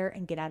feel better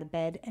and get out of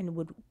bed and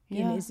would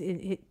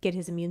get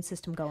his immune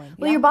system going.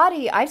 Well, your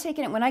body, I've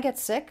taken it when I get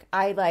sick,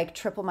 I like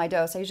triple my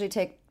dose. I usually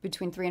take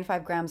between 3 and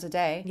 5 grams a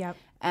day. Yep.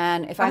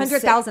 And if I'm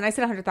 100,000. I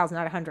said 100,000,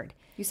 not 100.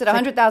 You said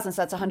 100,000,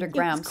 so that's 100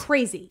 grams. It was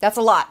crazy. That's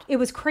a lot. It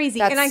was crazy.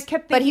 And I kept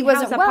thinking, but he how is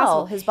wasn't that well.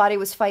 possible? His body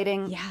was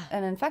fighting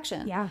an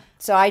infection. Yeah.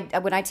 So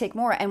when I take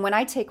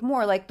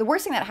more, like the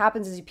worst thing that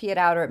happens is you pee it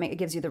out or it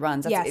gives you the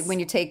runs. That's Yes. when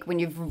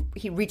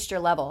you've reached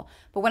your level.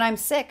 But when I'm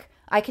sick,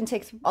 I can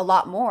take a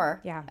lot more.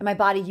 Yeah. And my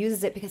body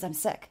uses it because I'm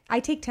sick. I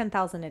take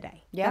 10,000 a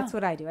day. Yeah. That's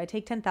what I do. I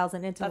take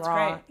 10,000. It's That's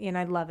raw, great. and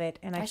I love it,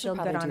 and I feel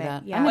should good probably on do it.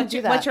 that. Yeah. I'm gonna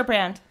do that. What's your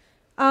brand?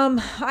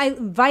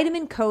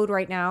 Vitamin Code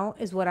right now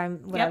is what I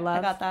Yep, love.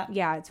 I got that.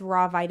 Yeah, it's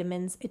raw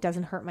vitamins. It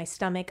doesn't hurt my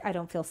stomach. I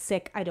don't feel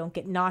sick. I don't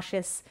get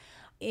nauseous.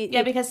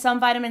 Because some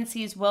vitamin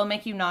C's will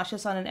make you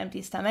nauseous on an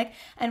empty stomach.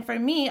 And for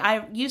me,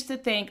 I used to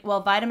think, well,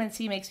 vitamin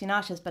C makes you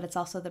nauseous, but it's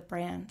also the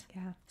brand.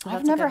 Yeah. So I've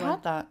that's a never good one.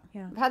 had that.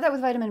 Yeah. I've had that with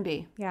vitamin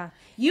B. Yeah.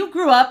 You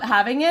grew up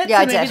having it, Yeah,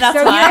 so I maybe did. that's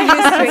So why. you're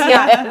used to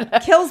it. Yeah.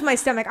 Kills my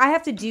stomach. I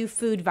have to do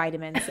food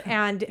vitamins,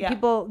 and Yeah.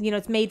 people,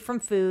 it's made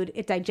from food.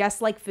 It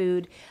digests like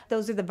food.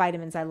 Those are the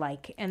vitamins I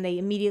like, and they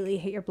immediately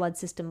hit your blood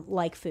system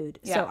like food.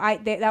 So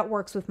that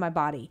works with my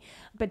body.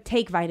 But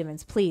take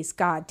vitamins, please.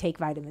 God, take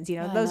vitamins.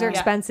 Those are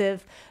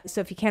expensive. So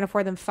if you can't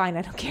afford them, fine.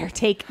 I don't care.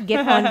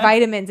 Get on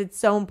vitamins. It's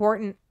so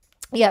important.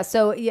 Yeah,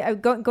 so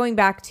going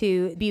back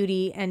to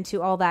beauty and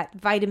to all that,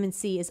 vitamin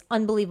C is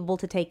unbelievable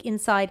to take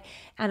inside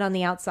and on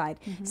the outside.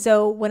 Mm-hmm.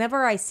 So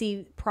whenever I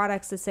see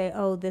products that say,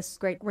 oh, this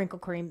great wrinkle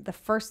cream, the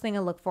first thing I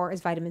look for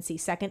is vitamin C.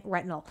 Second,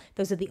 retinol.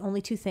 Those are the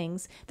only two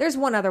things. There's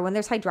one other one.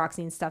 There's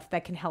hydroxy stuff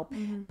that can help.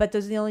 Mm-hmm. But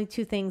those are the only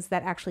two things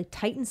that actually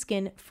tighten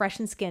skin,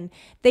 freshen skin.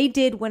 They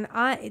did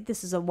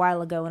this is a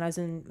while ago when I was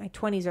in my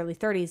 20s, early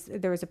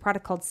 30s, there was a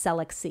product called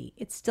Celex C.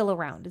 It's still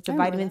around. It's a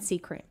vitamin C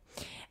cream.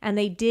 And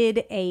they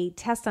did a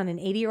test on an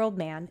 80-year-old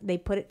man. They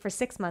put it for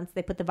 6 months.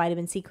 They put the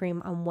vitamin C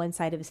cream on one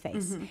side of his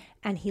face. Mm-hmm.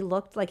 And he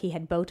looked like he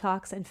had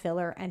Botox and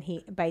filler.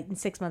 And by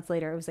 6 months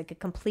later, it was like a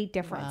complete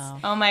difference. Wow.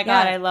 Oh my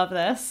God, I love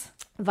this.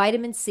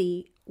 Vitamin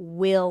C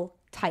will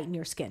tighten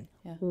your skin,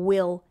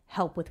 will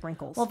help with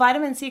wrinkles. Well,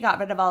 vitamin C got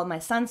rid of all of my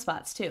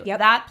sunspots too. Yep.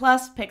 That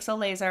plus Pixel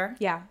Laser,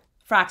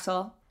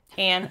 Fraxel,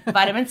 and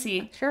vitamin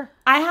C. Sure.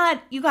 I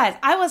had, you guys,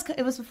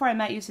 it was before I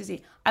met you,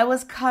 Susie. I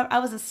was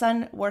a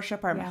sun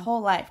worshiper my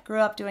whole life. Grew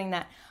up doing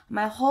that.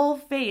 My whole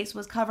face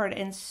was covered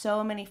in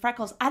so many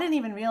freckles. I didn't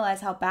even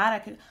realize how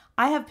bad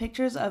I have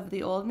pictures of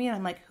the old me and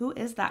I'm like, who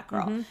is that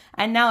girl? Mm-hmm.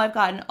 And now I've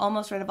gotten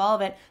almost rid of all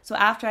of it. So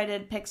after I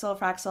did Pixel,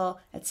 Fraxel,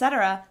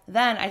 etc.,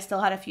 then I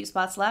still had a few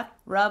spots left.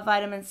 Rub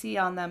vitamin C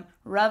on them.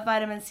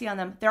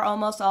 They're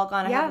almost all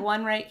gone. I have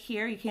one right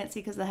here. You can't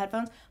see because of the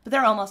headphones, but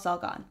they're almost all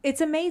gone.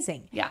 It's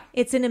amazing. Yeah.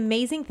 It's an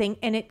amazing thing.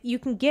 And you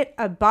can get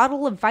a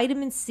bottle of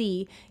vitamin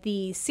C,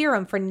 the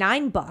serum, for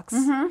 $9.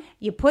 Mm-hmm.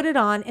 You put it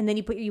on and then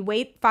you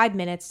wait 5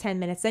 minutes, 10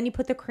 minutes, then you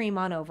put the cream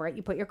on over it.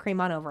 You put your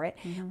cream on over it.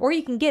 Mm-hmm. Or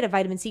you can get a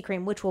vitamin C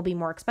cream, which will be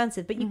more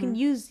expensive, but you can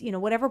use,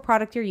 whatever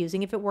product you're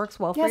using if it works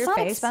well for your face. It's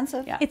not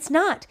expensive. Yeah. It's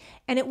not.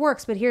 And it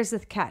works, but here's the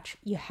catch.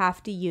 You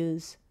have to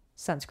use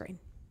sunscreen.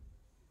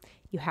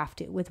 You have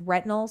to. With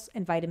retinols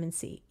and vitamin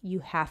C, you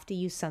have to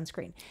use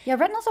sunscreen. Yeah,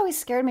 retinol's always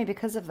scared me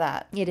because of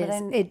that. It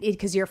is.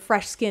 Because you're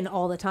fresh skin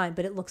all the time,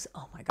 but it looks,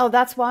 oh my God. Oh,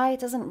 that's why it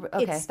doesn't,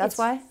 okay, that's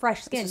why?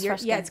 Fresh skin. It's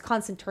fresh skin. Yeah, it's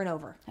constant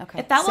turnover. Okay.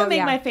 If that will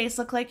make my face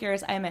look like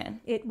yours, I'm in.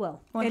 It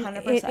will.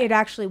 100%. It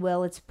actually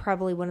will. It's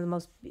probably one of the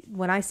most,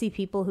 when I see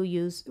people who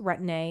use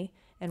Retin-A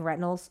and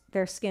retinols,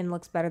 their skin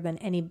looks better than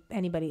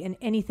anybody in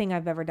anything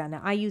I've ever done.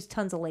 Now, I use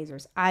tons of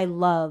lasers. I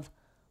love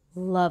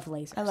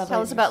lasers.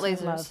 Tell us about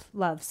lasers.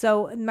 Love.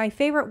 So my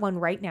favorite one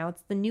right now,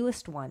 it's the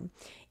newest one.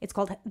 It's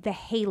called the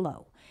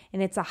Halo,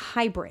 and it's a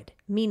hybrid,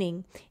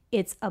 meaning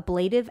it's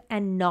ablative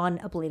and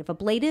non-ablative.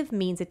 Ablative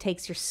means it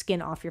takes your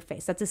skin off your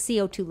face. That's a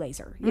CO2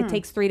 laser. It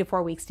takes 3 to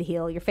 4 weeks to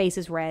heal. Your face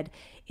is red.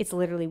 It's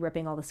literally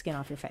ripping all the skin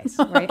off your face.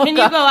 Right? Can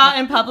you go out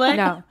in public?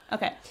 No.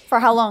 Okay.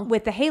 For how long?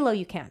 With the Halo,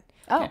 you can.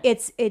 Oh. It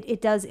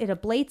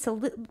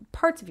ablates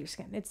parts of your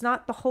skin. It's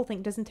not the whole thing.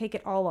 It doesn't take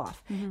it all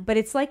off. Mm-hmm. But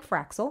it's like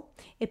Fraxel.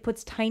 It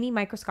puts tiny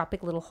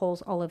microscopic little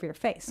holes all over your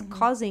face,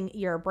 causing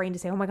your brain to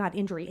say, oh my God,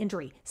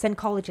 injury. Send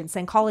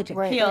collagen.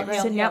 Right.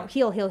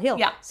 Heal.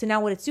 Yeah. So now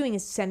what it's doing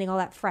is sending all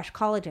that fresh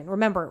collagen.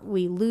 Remember,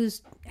 we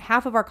lose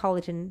half of our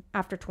collagen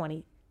after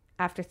 20.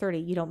 After 30,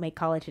 you don't make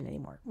collagen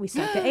anymore. We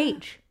start to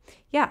age.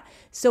 Yeah.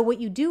 So what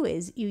you do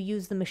is you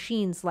use the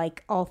machines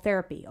like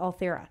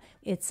Allthera.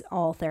 It's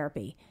All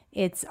Therapy.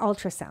 It's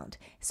ultrasound.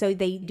 So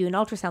they do an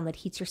ultrasound that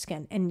heats your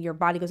skin and your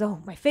body goes,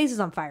 oh, my face is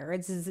on fire.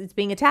 It's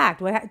being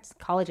attacked. It's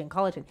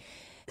collagen.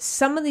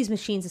 Some of these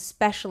machines,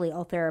 especially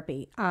All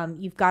Therapy,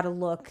 you've got to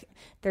look.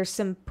 There's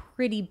some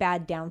pretty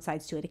bad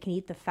downsides to it. It can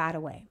eat the fat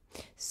away.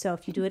 So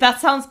if you do it...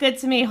 That sounds good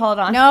to me. Hold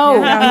on. No, you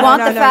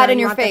want the fat in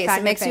your face.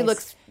 It makes you look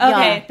young.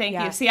 Okay, thank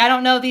you. See, I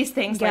don't know these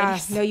things,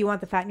 ladies. No, you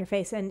want the fat in your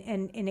face. And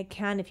it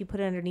can, if you put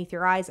it underneath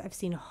your eyes, I've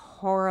seen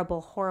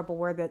horrible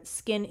where the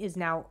skin is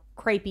now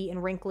crepey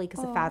and wrinkly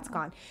because the fat's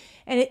gone.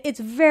 And it's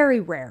very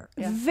rare.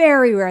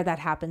 Very rare that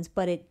happens,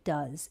 but it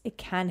does. It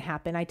can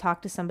happen. I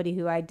talked to somebody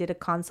who I did a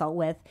consult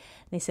with,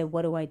 and they said,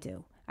 what do I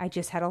do? I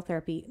just had All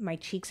Therapy. My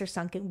cheeks are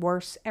sunken.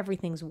 Worse.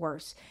 Everything's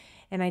worse.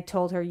 And I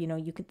told her,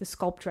 you could, the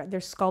Sculptra,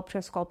 there's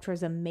Sculptra. Sculptra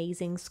is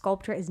amazing.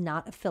 Sculptra is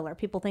not a filler.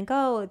 People think,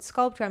 oh, it's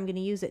Sculptra, I'm going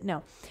to use it.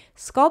 No.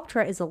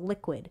 Sculptra is a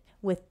liquid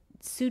with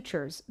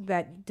sutures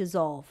that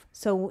dissolve.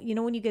 So,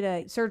 when you get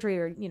a surgery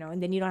or,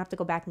 and then you don't have to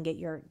go back and get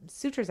your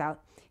sutures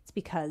out, it's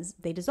because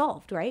they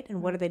dissolved, right?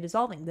 And what are they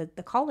dissolving? The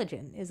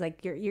collagen is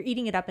like you're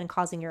eating it up and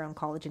causing your own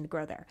collagen to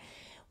grow there.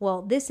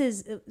 Well, this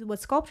is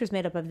what Sculpture is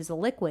made up of, is a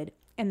liquid,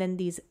 and then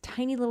these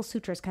tiny little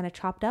sutures kind of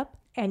chopped up,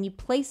 and you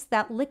place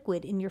that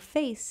liquid in your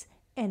face,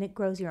 and it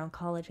grows your own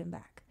collagen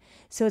back.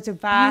 So it's a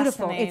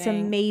beautiful, it's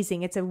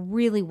amazing. It's a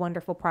really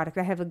wonderful product.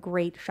 I have a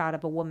great shot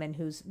of a woman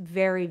who's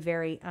very,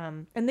 very,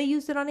 and they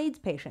used it on AIDS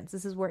patients.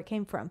 This is where it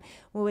came from.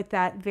 With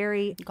that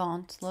very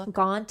gaunt look.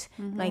 Gaunt,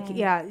 like,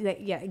 yeah,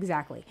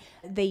 exactly.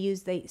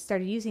 They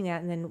started using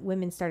that, and then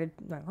women started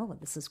going, oh,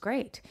 this is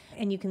great.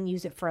 And you can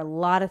use it for a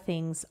lot of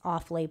things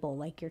off label,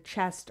 like your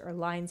chest or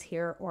lines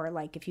here, or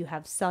like if you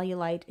have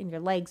cellulite in your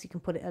legs, you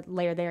can put a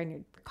layer there and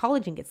your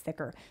collagen gets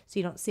thicker. So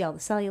you don't see all the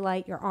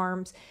cellulite, your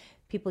arms.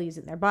 People use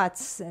it in their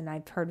butts, and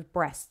I've heard of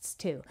breasts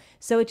too.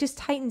 So it just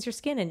tightens your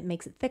skin and it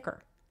makes it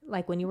thicker,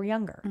 like when you were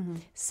younger.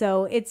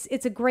 So it's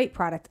a great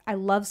product. I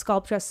love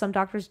Sculptra. Some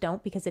doctors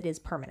don't, because it is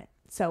permanent.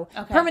 So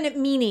permanent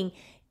meaning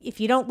if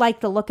you don't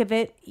like the look of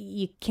it,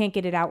 you can't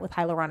get it out with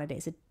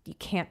hyaluronidase. You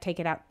can't take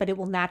it out, but it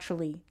will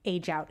naturally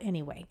age out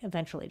anyway,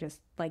 eventually,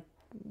 just like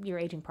your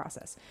aging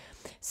process.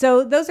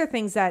 So those are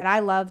things that I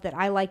love, that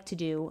I like to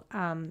do,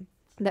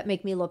 that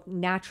make me look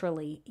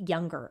naturally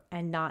younger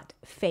and not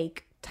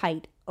fake,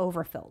 tight,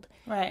 overfilled.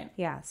 Right.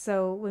 Yeah.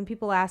 So when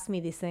people ask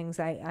me these things,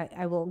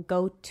 I will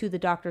go to the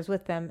doctors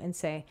with them and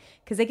say,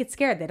 because they get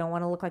scared. They don't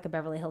want to look like a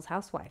Beverly Hills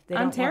housewife.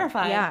 I'm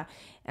terrified. Yeah.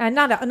 And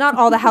not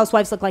all the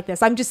housewives look like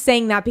this. I'm just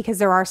saying that because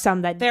there are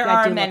some that do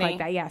many. look like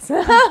that. Yes.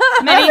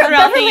 Many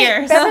throughout the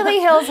years. Beverly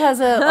Hills has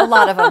a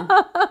lot of them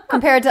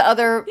compared to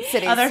other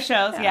cities. Other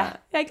shows, yeah.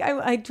 Like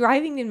I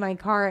driving in my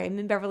car, I'm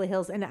in Beverly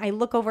Hills, and I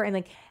look over, and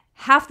like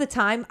half the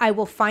time I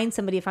will find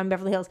somebody, if I'm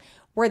Beverly Hills,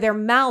 where their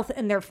mouth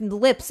and their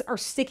lips are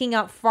sticking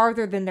out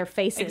farther than their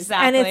faces.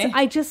 Exactly. And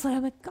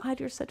I'm like, God,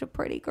 you're such a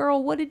pretty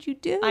girl. What did you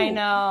do? I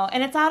know.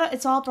 And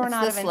it's all born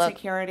out of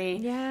insecurity.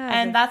 Look.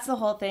 Yeah. And that's the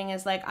whole thing,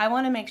 is like, I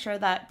want to make sure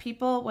that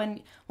people,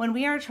 when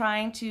we are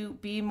trying to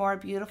be more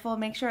beautiful,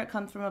 make sure it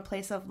comes from a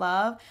place of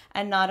love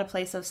and not a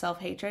place of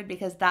self-hatred,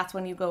 because that's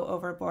when you go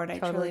overboard. I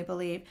truly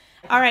believe.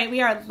 All right.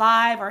 We are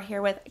live. We're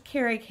here with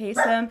Kerri,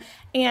 Kasem,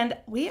 and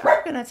we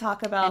are going to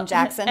talk about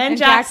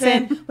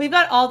Jackson. We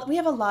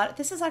have a lot.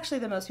 This is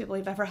actually the most people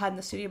we've ever had in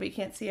the studio, but you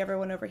can't see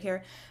everyone over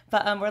here.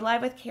 But we're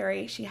live with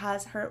Kerri. She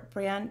has her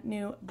brand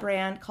new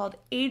brand called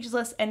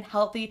Ageless and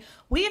Healthy.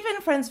 We've been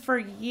friends for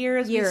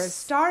years. We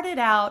started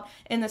out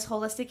in this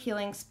holistic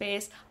healing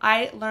space.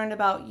 I learned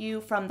about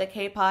you from the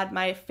K-Pod,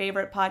 my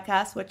favorite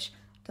podcast, which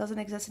doesn't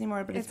exist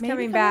anymore, but it's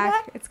coming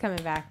back. It's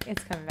coming back.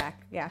 It's coming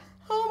back. Yeah.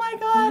 Oh my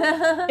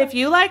God. If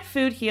you like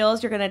Food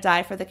Heals, you're going to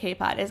die for the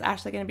K-Pod. Is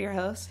Ashley going to be your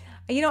host?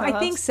 You know, I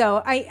think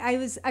so.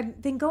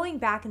 I've been going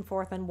back and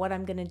forth on what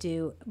I'm going to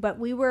do, but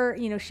we were,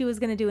 she was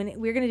going to we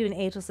were going to do an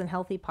Ageless and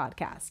Healthy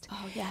podcast.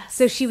 Oh yes.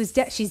 So she's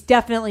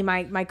definitely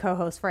my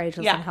co-host for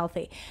Ageless and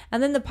Healthy.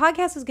 And then the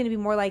podcast was going to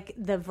be more like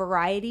the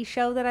variety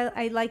show that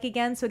I like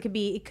again. So it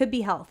could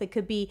be health. It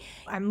could be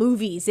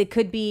movies. It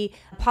could be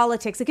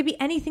politics. It could be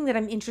anything that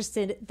I'm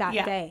interested that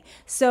day.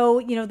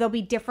 So, there'll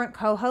be different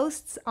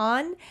co-hosts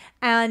on,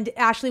 and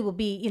Ashley will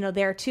be,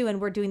 there too. And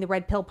we're doing the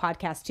Red Pill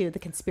podcast too, the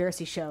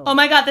conspiracy show. Oh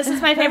my God. This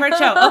is my favorite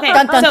show. Okay,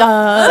 dun, dun,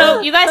 dun.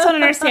 So you guys don't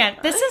understand.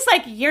 This is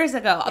like years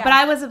ago, but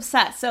I was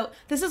obsessed. So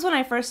this is when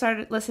I first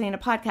started listening to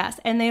podcasts,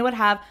 and they would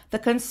have the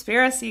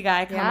conspiracy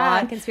guy come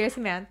on. Conspiracy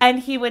man. And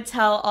he would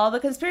tell all the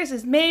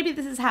conspiracies. Maybe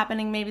this is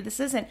happening, maybe this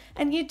isn't.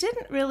 And you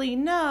didn't really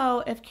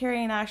know if Kerri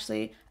and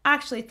Ashley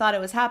actually thought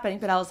it was happening,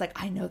 but I was like,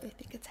 I know they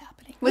think it's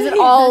happening. Was it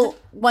all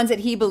ones that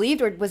he believed,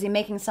 or was he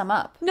making some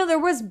up? No, there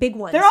was big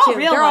ones. They're all too.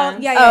 real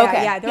ones.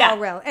 They're all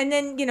real. And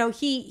then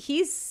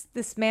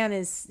this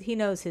man he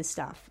knows his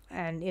stuff,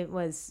 and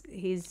was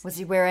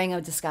he wearing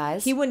a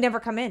disguise? He would never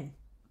come in.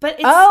 But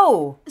it's,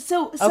 so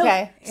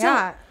okay,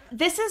 so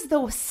this is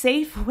the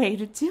safe way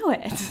to do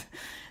it,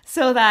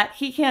 so that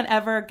he can't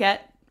ever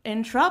get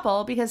in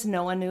trouble, because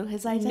no one knew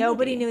his identity.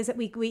 Nobody knew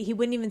he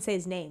wouldn't even say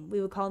his name. We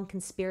would call him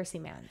Conspiracy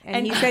Man.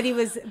 And he said he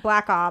was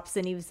Black Ops,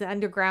 and he was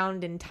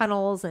underground in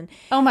tunnels, and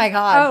oh my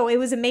God. Oh, it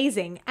was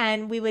amazing.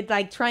 And we would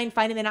try and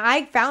find him, and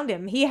I found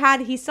him.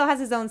 He still has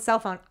his own cell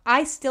phone.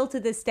 I still to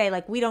this day,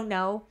 we don't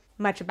know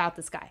much about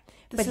this guy.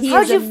 But he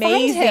is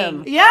amazing. Find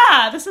him?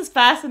 Yeah, this is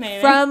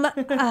fascinating. From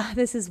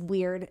this is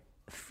weird.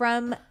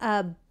 From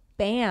a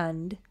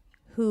band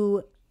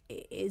who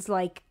is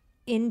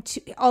into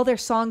all their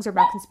songs are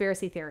about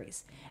conspiracy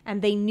theories,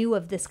 and they knew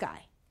of this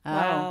guy.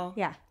 Wow.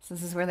 Yeah. So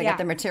this is where they get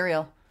their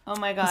material. Oh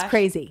my gosh. It's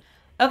crazy.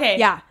 Okay.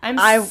 Yeah.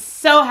 I'm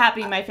so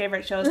happy my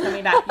favorite show is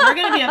coming back. You're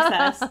going to be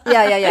obsessed.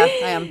 Yeah. I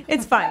am.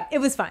 It's fun. It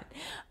was fun.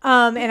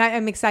 And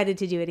I'm excited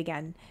to do it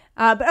again.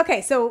 But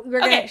okay, so we're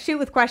going to shoot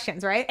with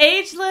questions, right?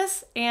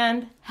 Ageless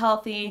and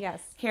Healthy.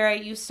 Yes.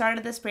 Kerri, you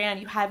started this brand.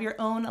 You have your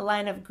own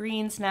line of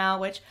greens now,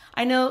 which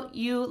I know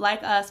you,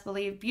 like us,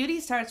 believe beauty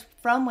starts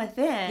from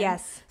within.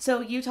 Yes.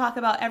 So you talk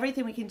about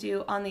everything we can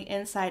do on the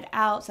inside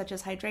out, such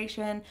as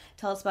hydration.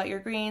 Tell us about your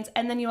greens.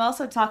 And then you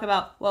also talk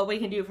about what we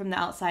can do from the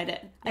outside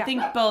in. I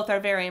think both are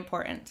very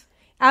important.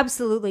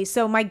 Absolutely.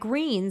 So my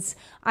greens,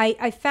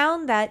 I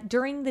found that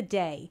during the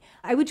day,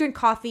 I would drink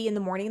coffee in the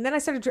morning, and then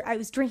I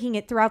was drinking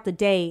it throughout the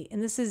day.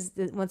 And this is,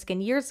 once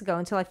again, years ago,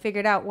 until I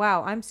figured out,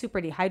 wow, I'm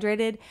super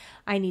dehydrated.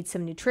 I need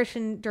some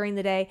nutrition during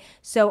the day.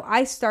 So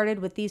I started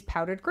with these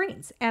powdered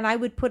greens, and I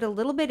would put a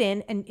little bit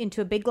in and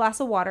into a big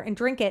glass of water and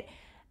drink it.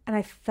 And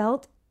I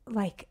felt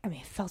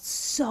it felt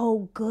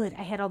so good.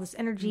 I had all this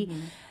energy. Mm-hmm.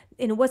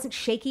 And it wasn't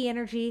shaky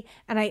energy,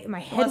 and my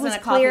head was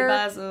clear.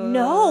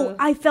 No,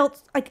 I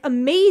felt like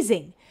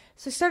amazing.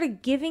 So I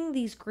started giving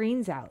these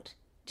greens out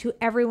to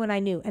everyone I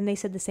knew, and they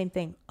said the same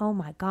thing. Oh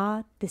my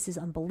God, this is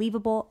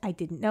unbelievable. I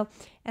didn't know.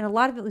 And a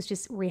lot of it was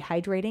just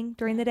rehydrating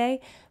during the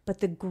day, but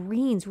the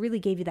greens really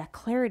gave you that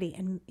clarity,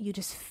 and you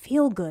just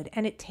feel good,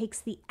 and it takes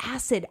the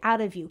acid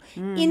out of you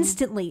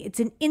instantly. It's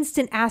an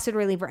instant acid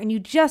reliever, and you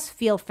just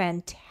feel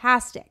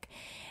fantastic.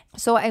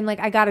 So I'm like,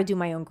 I got to do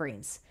my own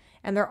greens.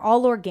 And they're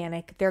all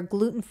organic. They're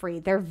gluten-free.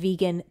 They're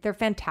vegan. They're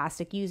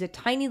fantastic. You use a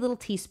tiny little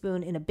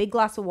teaspoon in a big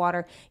glass of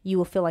water. You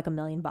will feel like $1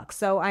 million.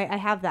 So I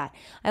have that.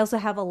 I also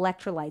have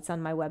electrolytes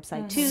on my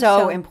website too.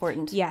 So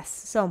important. Yes,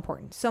 so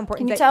important. So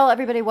important. Can you tell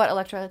everybody what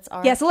electrolytes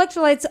are? Yes,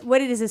 electrolytes,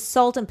 what it is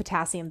salt and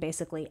potassium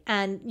basically.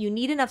 And you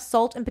need enough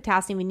salt and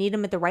potassium. You need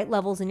them at the right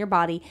levels in your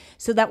body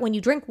so that when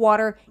you drink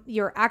water,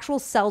 your actual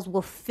cells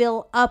will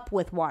fill up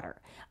with water.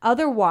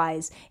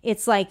 Otherwise,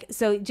 it's like,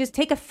 so just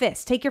take your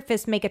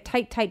fist, make a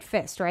tight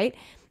fist, right?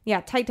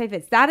 Yeah, tight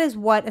fist. That is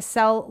what a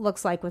cell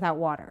looks like without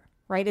water,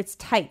 right? It's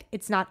tight.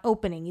 It's not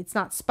opening. It's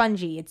not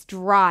spongy. It's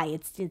dry.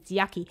 It's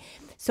yucky.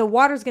 So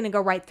water's going to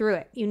go right through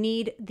it. You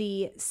need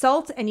the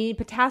salt and you need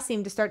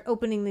potassium to start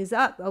opening it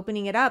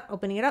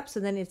up. So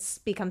then it's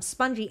becomes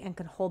spongy and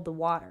can hold the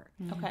water,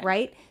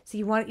 right? So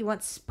you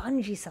want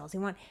spongy cells.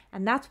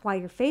 And that's why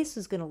your face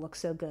is going to look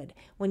so good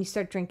when you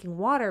start drinking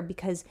water,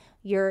 because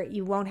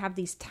you won't have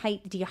these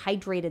tight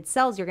dehydrated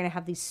cells. You're going to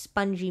have these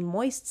spongy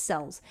moist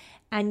cells,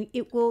 and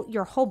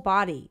your whole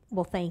body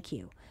will thank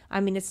you. I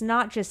mean, it's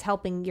not just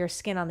helping your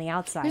skin on the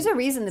outside. There's a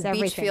reason the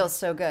beach feels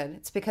so good.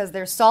 It's because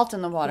there's salt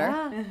in the water.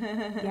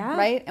 Yeah.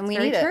 Right? And we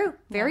need it.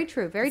 Very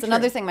true. It's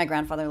another thing my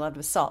grandfather loved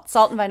was salt.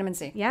 Salt and vitamin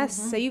C. Yes.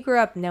 So you grew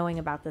up knowing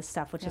about this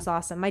stuff, which is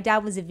awesome. My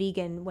dad was a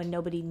vegan when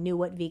nobody knew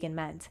what vegan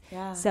meant.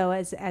 Yeah. So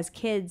as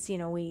kids,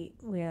 we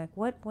were like,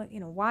 what,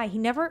 why? He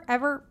never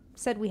ever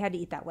said we had to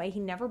eat that way. He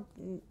never,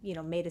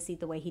 made us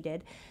eat the way he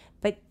did.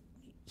 But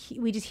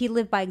he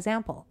lived by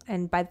example,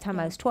 and by the time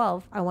I was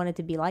 12, I wanted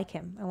to be like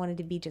him. I wanted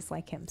to be just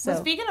like him. So was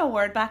vegan a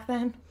word back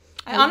then?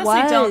 I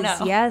honestly don't know.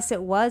 Yes,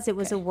 it was. It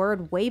was a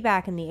word way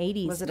back in the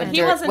 80s. Was it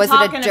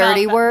a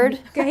dirty word?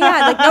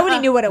 Yeah, like nobody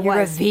knew what it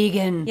was. You're a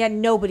vegan. Yeah,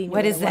 nobody knew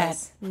what it that?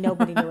 Was.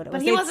 Nobody knew what it was.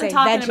 But he wasn't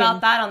talking about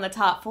that on the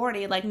top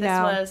 40. Like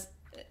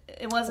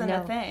it wasn't a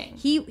thing.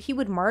 He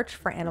would march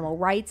for animal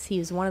rights. He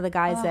was one of the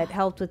guys that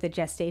helped with the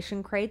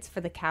gestation crates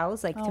for the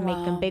cows, to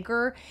make them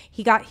bigger.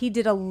 He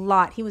did a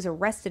lot. He was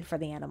arrested for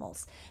the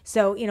animals.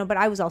 So, but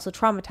I was also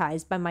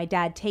traumatized by my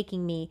dad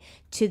taking me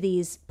to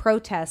these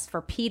protests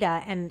for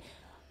PETA, and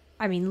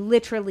I mean,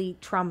 literally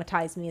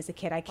traumatized me as a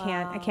kid. I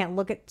can't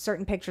look at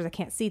certain pictures. I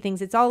can't see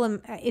things.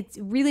 It's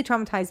really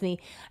traumatized me.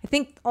 I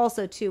think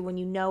also too, when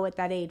you know at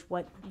that age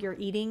what you're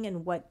eating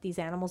and what these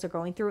animals are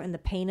going through and the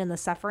pain and the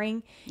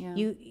suffering,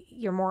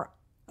 you're more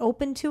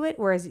open to it.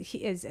 Whereas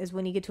as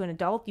when you get to an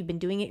adult, you've been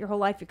doing it your whole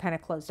life, you're kind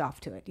of closed off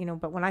to it,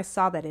 But when I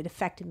saw that, it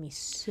affected me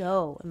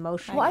so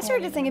emotionally. Well, I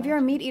started to think if you're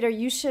a meat eater,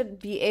 you should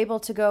be able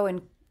to go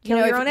and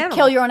kill your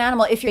own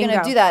animal if you're going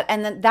to do that.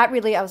 And then that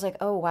really, I was like,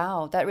 oh,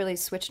 wow, that really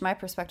switched my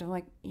perspective. I'm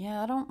like,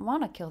 yeah, I don't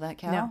want to kill that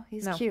cow. No,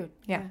 He's cute.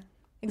 Yeah,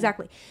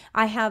 exactly.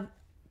 I have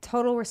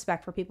total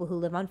respect for people who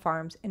live on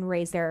farms and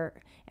raise their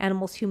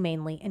animals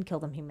humanely and kill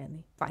them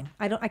humanely. Fine.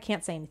 I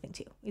can't say anything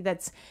to you.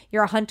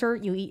 You're a hunter,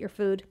 you eat your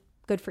food,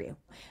 good for you.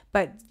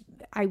 But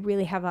I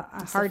really have a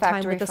hard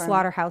time with the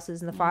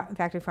slaughterhouses and the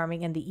factory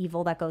farming and the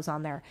evil that goes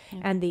on there,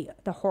 and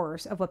the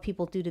horrors of what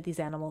people do to these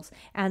animals,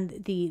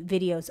 and the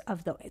videos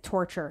of the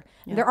torture.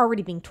 Yeah. They're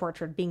already being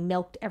tortured, being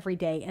milked every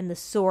day, and the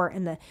sore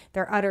and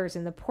their udders,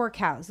 and the poor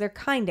cows. They're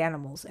kind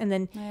animals, and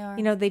then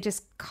they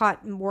just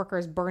caught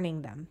workers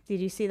burning them.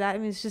 Did you see that? I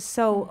mean, it's just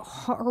so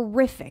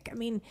horrific. I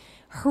mean,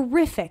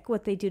 horrific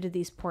what they do to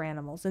these poor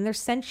animals. And they're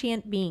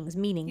sentient beings,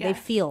 meaning they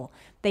feel,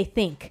 they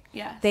think.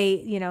 Yes.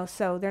 They,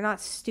 so they're not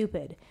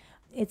stupid.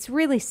 It's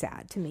really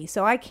sad to me.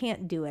 So I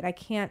can't do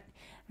it.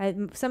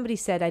 Somebody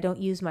said I don't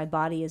use my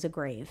body as a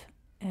grave.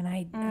 And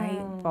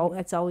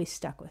that's always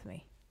stuck with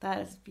me. That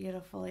is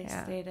beautifully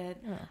stated.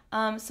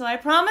 Yeah. So I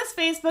promised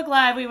Facebook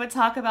Live we would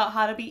talk about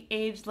how to be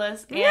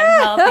ageless and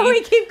healthy.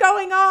 We keep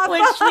going off.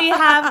 Which we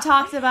have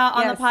talked about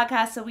on the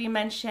podcast. So we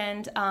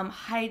mentioned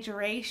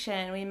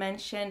hydration. We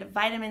mentioned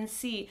vitamin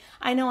C.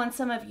 I know on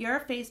some of your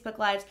Facebook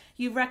Lives,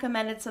 you've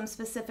recommended some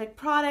specific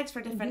products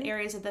for different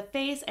areas of the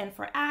face and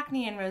for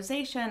acne and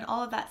rosacea and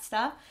all of that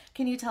stuff.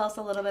 Can you tell us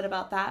a little bit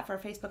about that for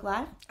Facebook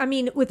Live? I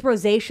mean, with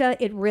rosacea,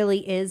 it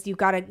really is. You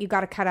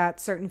gotta cut out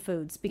certain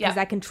foods because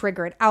that can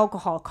trigger it.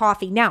 Alcohol,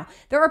 coffee. Now,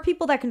 there are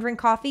people that can drink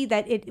coffee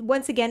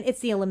once again, it's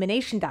the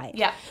elimination diet.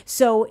 Yeah.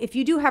 So if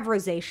you do have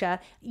rosacea,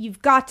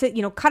 you've got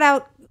to, cut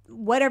out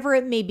whatever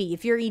it may be.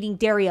 If you're eating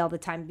dairy all the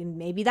time,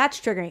 maybe that's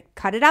triggering.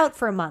 Cut it out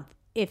for a month.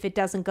 If it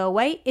doesn't go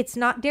away, it's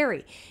not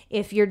dairy.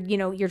 If you're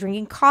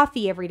drinking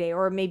coffee every day,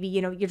 or maybe,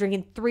 you're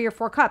drinking 3 or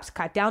 4 cups,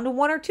 cut down to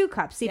 1 or 2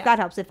 cups. See if that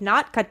helps. If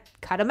not, cut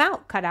them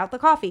out. Cut out the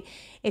coffee.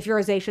 If your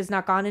rosacea is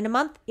not gone in a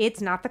month,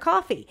 it's not the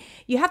coffee.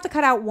 You have to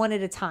cut out one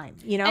at a time,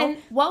 And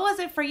what was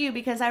it for you?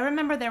 Because I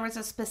remember there was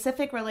a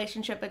specific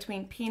relationship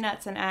between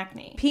peanuts and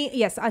acne.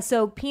 Yes.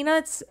 So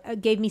peanuts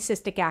gave me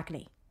cystic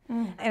acne.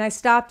 And I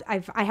stopped.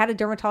 I had a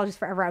dermatologist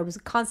forever. I was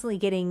constantly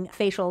getting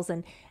facials.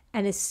 And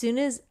as soon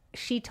as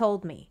she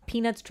told me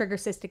peanuts trigger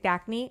cystic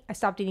acne, I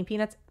stopped eating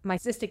peanuts. My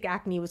cystic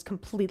acne was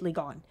completely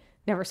gone.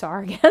 Never saw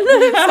her again.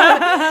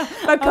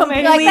 But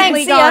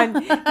completely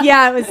gone.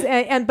 Yeah, it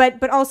was.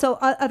 But also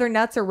other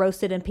nuts are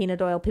roasted in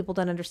peanut oil. People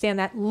don't understand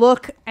that.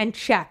 Look and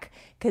check,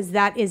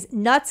 because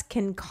nuts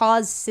can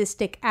cause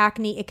cystic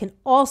acne. It can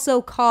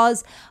also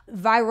cause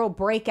viral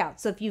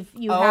breakouts. So if you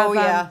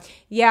have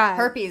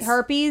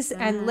herpes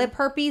and lip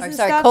herpes and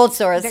stuff. Cold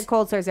sores.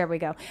 Cold sores. There we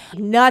go.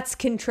 Nuts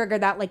can trigger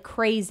that like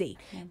crazy.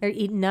 They're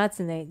eating nuts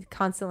and they're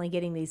constantly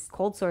getting these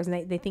cold sores,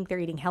 and they think they're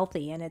eating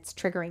healthy, and it's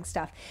triggering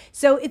stuff.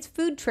 So it's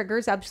food triggers.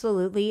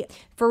 Absolutely.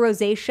 For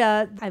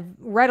rosacea, I've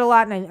read a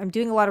lot, and I'm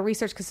doing a lot of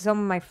research because so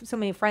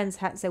many friends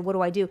say, what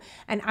do I do?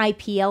 And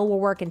IPL will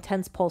work,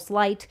 intense pulse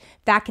light.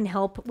 That can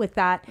help with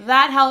that.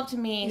 That helped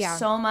me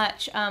so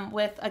much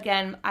with,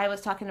 again, I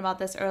was talking about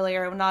this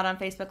earlier, not on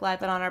Facebook Live,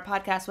 but on our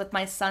podcast, with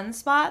my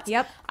sunspots.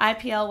 Yep.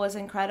 IPL was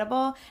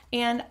incredible.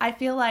 And I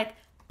feel like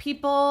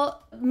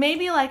people,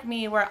 maybe like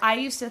me, where I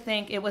used to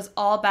think it was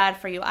all bad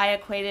for you. I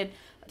equated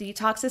the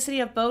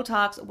toxicity of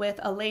Botox with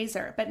a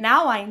laser. But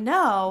now I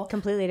know.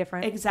 Completely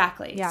different.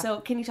 Exactly. Yeah. So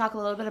can you talk a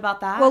little bit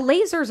about that? Well,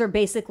 lasers are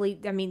basically,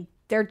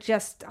 they're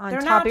just on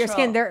top of your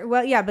skin.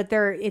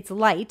 It's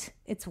light.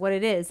 It's what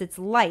it is. It's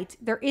light.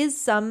 There is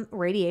some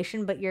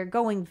radiation, but you're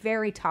going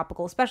very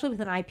topical, especially with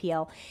an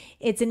IPL.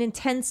 It's an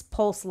intense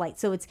pulse light.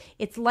 So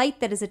it's light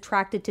that is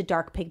attracted to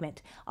dark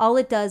pigment. All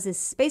it does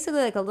is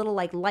basically like a little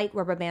light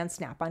rubber band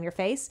snap on your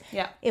face.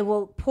 Yeah. It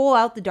will pull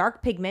out the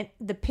dark pigment.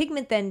 The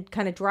pigment then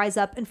kind of dries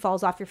up and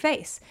falls off your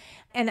face.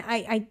 And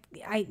I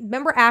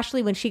remember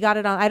Ashley when she got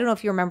it on. I don't know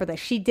if you remember this.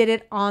 She did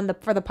it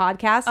for the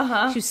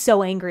podcast. She was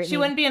so angry at me. She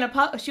wouldn't be in a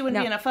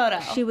photo.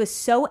 She was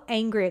so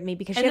angry at me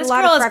because she had a this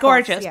lot girl of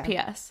freckles. is gorgeous. Yeah.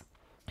 P.S.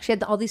 She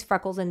had all these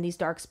freckles and these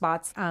dark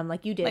spots,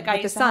 like you did Like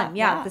with the sun.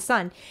 The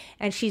sun.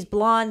 And she's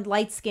blonde,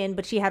 light skinned,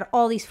 but she had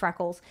all these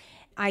freckles.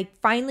 I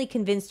finally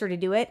convinced her to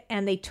do it,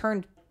 and they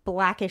turned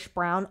blackish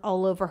brown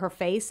all over her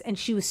face, and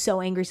she was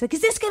so angry. She's like,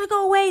 "Is this gonna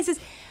go away?" Is this?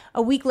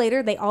 A week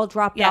later, they all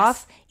dropped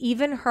off.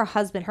 Even her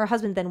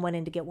husband then went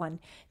in to get one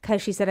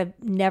because she said, "I've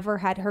never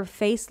had her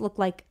face look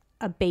like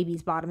a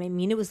baby's bottom." I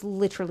mean, it was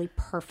literally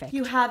perfect.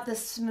 You have the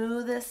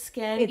smoothest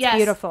skin. It's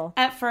beautiful.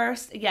 At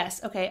first,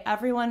 yes. Okay,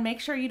 everyone,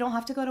 make sure you don't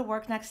have to go to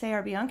work next day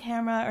or be on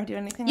camera or do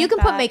anything you like can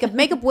that. put makeup.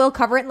 Makeup will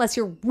cover it unless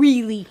you're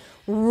really,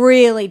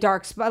 really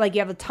dark spot, like you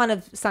have a ton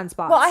of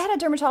sunspots. Well, I had a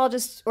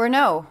dermatologist,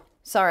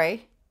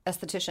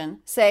 esthetician,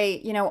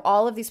 say,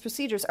 all of these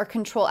procedures are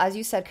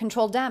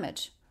controlled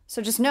damage.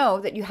 So just know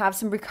that you have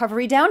some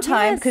recovery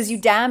downtime because you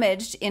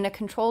damaged in a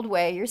controlled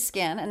way your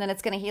skin, and then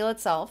it's going to heal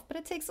itself. But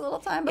it takes a little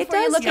time before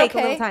you look okay. It does take a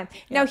little time.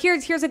 Now,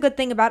 here's a good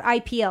thing about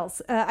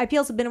IPLs.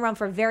 IPLs have been around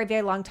for a very,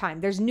 very long time.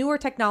 There's newer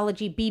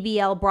technology,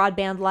 BBL,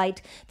 broadband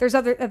light. There's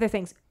other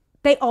things.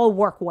 They all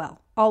work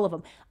well, all of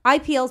them.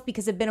 IPLs,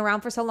 because they've been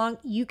around for so long,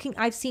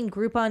 I've seen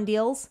Groupon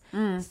deals,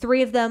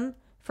 3 of them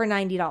for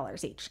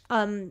 $90 each.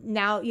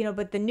 Now,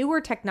 but the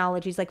newer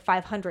technologies like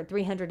 $500,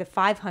 $300 to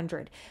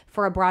 $500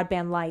 for a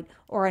broadband light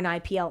or an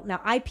IPL. Now,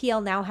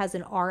 IPL now has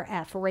an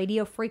RF,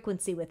 radio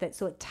frequency with it,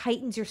 so it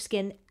tightens your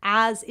skin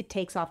as it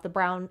takes off the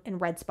brown and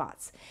red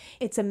spots.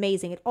 It's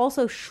amazing. It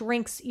also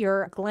shrinks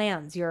your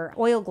glands, your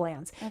oil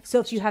glands. So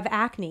if you have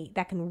acne,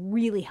 that can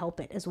really help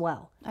it as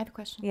well. I have a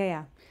question.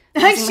 Yeah.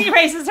 She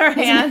raises her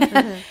hand.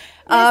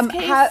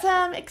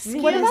 Kasem,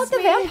 excuse what about the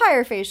me?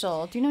 vampire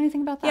facial? Do you know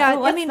anything about that? Yeah,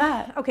 what's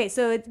that? Okay,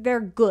 so they're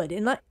good.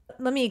 And let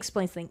me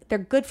explain something. They're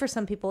good for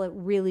some people. It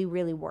really,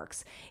 really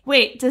works.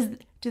 Wait, do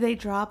they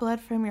draw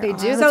blood from your arm?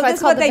 They do. So That's why this it's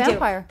is what called they the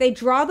vampire. do. They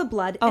draw the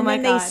blood and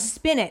then they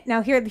spin it.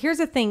 Now here's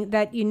a thing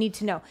that you need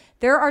to know.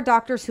 There are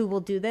doctors who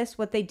will do this.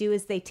 What they do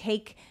is they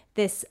take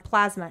this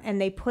plasma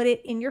and they put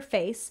it in your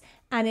face,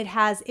 and it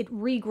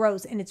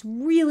regrows, and it's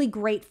really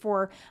great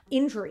for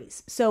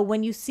injuries. So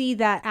when you see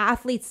that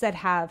athletes that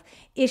have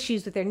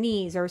issues with their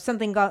knees or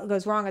something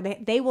goes wrong, or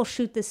they will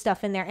shoot this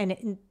stuff in there,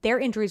 and their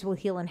injuries will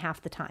heal in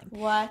half the time.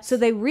 What? So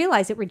they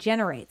realize it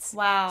regenerates.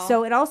 Wow.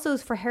 So it also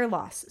is for hair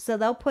loss. So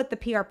they'll put the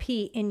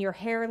PRP in your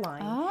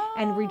hairline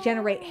and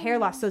regenerate hair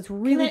loss. So it's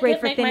really great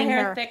for thinning my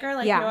hair hair. thicker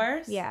like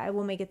yours? Yeah, it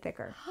will make it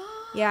thicker.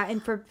 Yeah,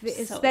 and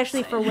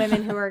especially for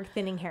women who are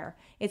thinning hair.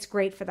 It's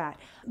great for that.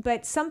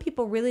 But some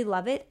people really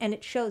love it, and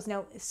it shows.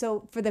 Now,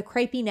 so for the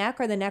crepey neck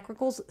or the neck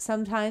wrinkles,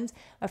 sometimes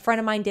a friend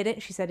of mine did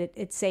it. She said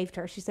it saved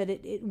her. She said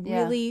it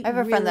really, I have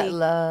a friend that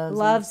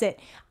loves it.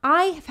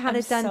 I have had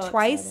it done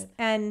twice, excited.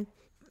 and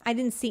I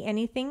didn't see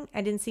anything.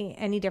 I didn't see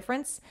any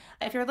difference.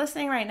 If you're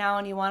listening right now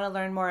and you want to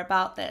learn more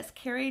about this,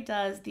 Kerri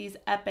does these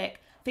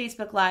epic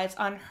Facebook Lives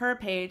on her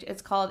page.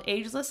 It's called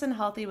Ageless and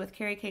Healthy with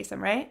Kerri Kasem,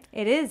 right?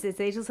 It is. It's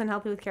Ageless and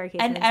Healthy with Kerri Kasem.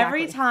 And exactly.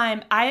 every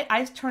time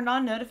I turned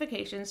on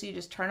notifications, so you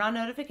just turn on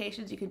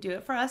notifications. You can do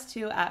it for us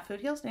too at Food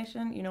Heals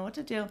Nation. You know what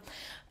to do.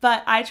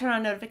 But I turn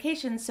on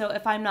notifications, so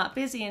if I'm not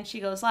busy and she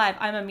goes live,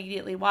 I'm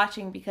immediately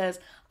watching because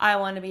I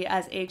want to be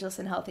as ageless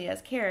and healthy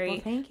as Kerri. Well,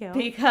 thank you.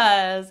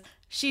 Because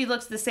she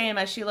looks the same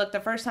as she looked the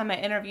first time I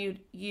interviewed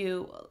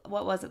you.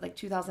 What was it, like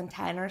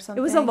 2010 or something?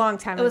 It was a long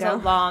time ago. It was a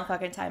long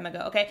fucking time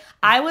ago. Okay.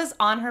 I was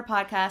on her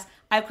podcast.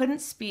 I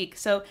couldn't speak.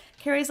 So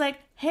Kerri's like,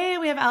 hey,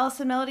 we have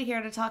Allison Melody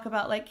here to talk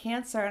about like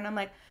cancer. And I'm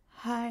like,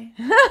 hi.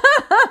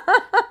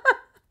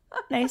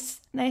 Nice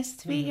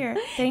to be here.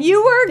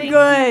 You were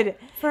good.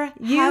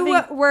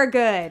 You were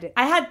good.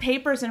 I had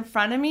papers in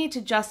front of me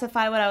to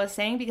justify what I was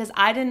saying because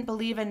I didn't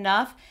believe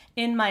enough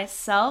in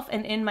myself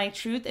and in my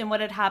truth and what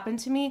had happened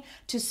to me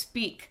to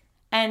speak.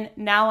 And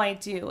now I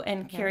do.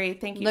 And Kerri,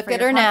 thank you Look for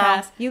at your her podcast.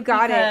 now. You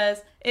got it.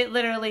 Because it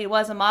literally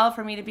was a model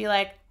for me to be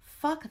like,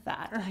 fuck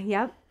that.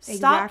 Yep. Stop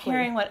Exactly.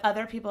 caring what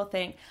other people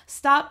think.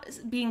 Stop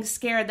being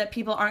scared that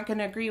people aren't going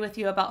to agree with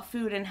you about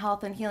food and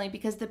health and healing,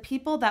 because the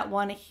people that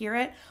want to hear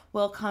it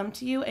will come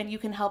to you and you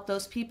can help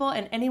those people.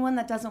 And anyone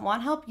that doesn't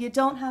want help, you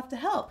don't have to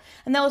help.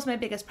 And that was my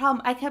biggest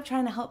problem. I kept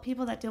trying to help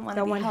people that didn't want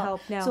to be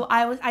helped. No. So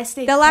I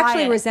stayed They'll quiet.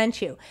 actually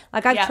resent you.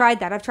 Like I've Yeah.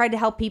 tried that. I've tried to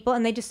help people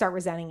and they just start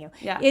resenting you.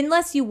 Yeah.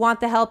 Unless you want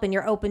the help and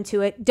you're open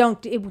to it,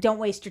 don't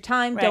waste your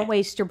time. Right. Don't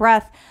waste your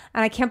breath.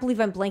 And I can't believe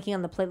I'm blanking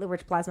on the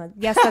platelet-rich plasma.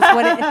 Yes, that's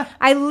what it.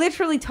 I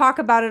literally talk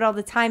about it all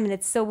the time, and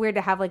it's so weird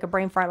to have like a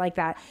brain fart like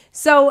that.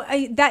 So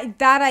I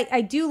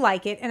do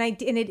like it, and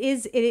it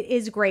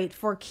is great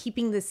for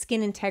keeping the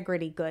skin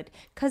integrity good,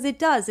 because it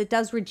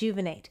does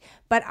rejuvenate.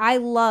 But I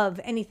love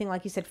anything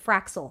like you said,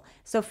 Fraxel.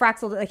 So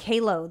Fraxel, like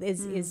Halo,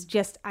 is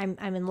just I'm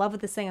in love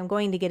with this thing. I'm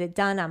going to get it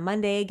done on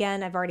Monday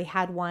again. I've already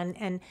had one,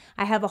 and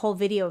I have a whole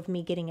video of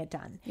me getting it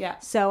done. Yeah.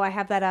 So I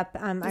have that up.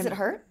 Does it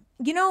hurt?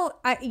 You know,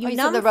 You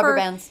said the rubber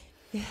bands.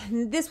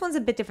 This one's a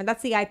bit different.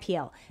 That's the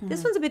IPL.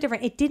 This one's a bit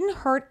different. It didn't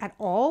hurt at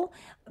all,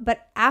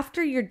 but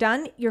after you're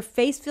done, your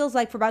face feels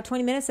like for about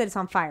 20 minutes that it's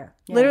on fire.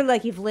 Yeah. Literally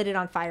like you've lit it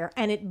on fire,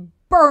 and it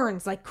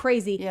burns like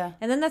crazy. Yeah.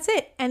 And then that's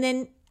it. And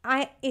then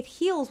it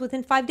heals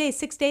within 5 days.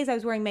 6 days I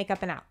was wearing makeup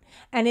and out.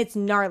 And it's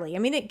gnarly. I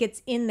mean, it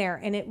gets in there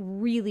and it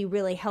really,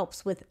 really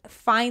helps with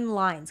fine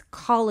lines,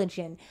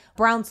 collagen,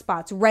 brown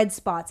spots, red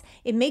spots.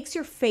 It makes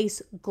your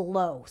face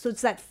glow. So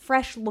it's that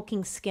fresh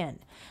looking skin.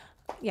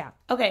 Yeah.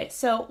 Okay,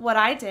 so what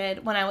I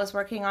did when I was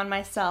working on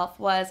myself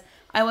was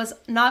I was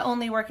not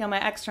only working on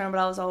my external, but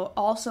I was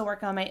also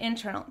working on my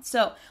internal.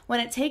 So when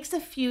it takes a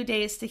few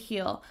days to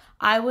heal,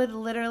 I would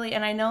literally,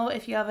 and I know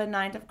if you have a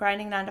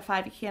grinding 9 to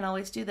 5, you can't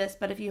always do this,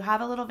 but if you have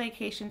a little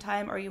vacation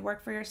time or you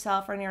work for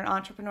yourself or you're an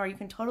entrepreneur, you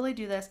can totally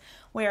do this,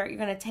 where you're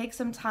going to take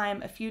some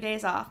time, a few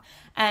days off,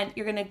 and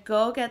you're going to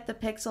go get the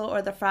Pixel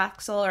or the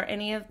Fraxel or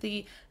any of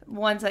the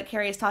ones that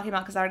Kerri is talking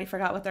about, because I already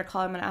forgot what they're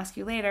called. I'm going to ask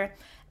you later.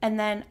 And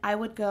then I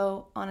would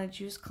go on a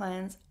juice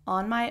cleanse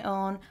on my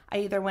own. I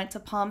either went to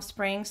Palm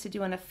Springs to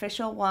do an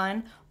official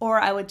one, or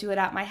I would do it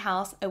at my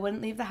house. I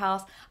wouldn't leave the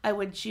house. I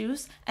would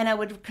juice, and I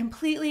would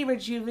completely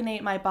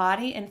rejuvenate my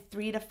body in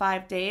 3 to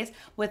 5 days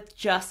with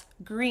just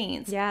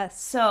greens.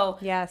 Yes. So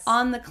yes.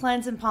 On the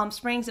cleanse in Palm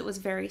Springs, it was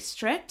very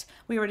strict.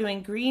 We were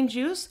doing green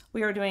juice.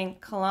 We were doing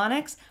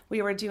colonics.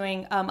 We were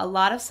doing a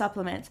lot of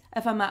supplements.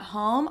 If I'm at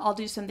home, I'll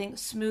do something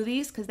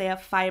smoothies because they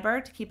have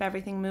fiber to keep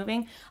everything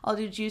moving. I'll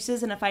do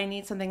juices, and if I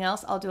need something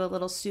else, I'll do a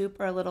little soup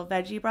or a little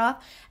veggie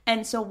broth.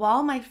 And so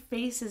while my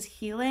face is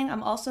healing,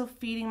 I'm also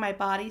feeding my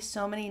body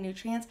so many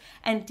nutrients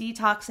and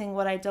detoxing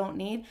what I don't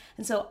need.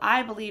 And so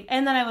I believe,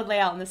 and then I would lay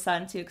out in the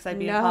sun too, because I'd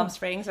be in Palm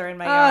Springs or in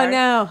my yard. Oh,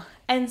 no.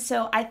 And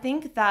so I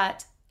think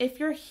that if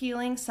you're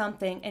healing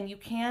something and you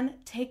can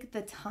take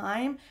the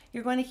time,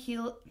 you're going to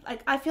heal.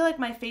 Like, I feel like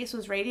my face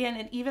was radiant,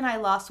 and even I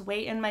lost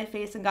weight in my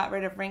face and got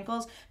rid of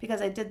wrinkles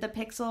because I did the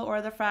Pixel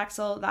or the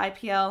Fraxel, the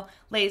IPL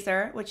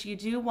laser, which you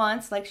do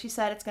once. Like she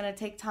said, it's going to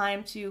take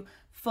time to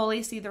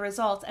fully see the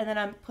results, and then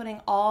I'm putting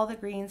all the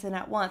greens in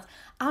at once.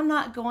 I'm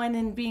not going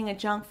and being a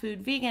junk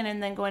food vegan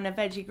and then going to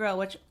Veggie Grill,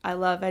 which I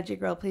love Veggie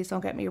Grill, please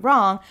don't get me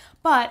wrong,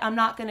 but I'm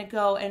not going to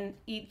go and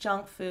eat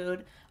junk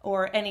food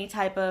or any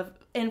type of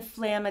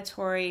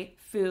inflammatory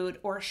food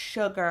or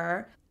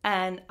sugar,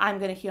 and I'm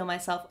going to heal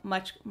myself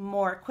much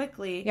more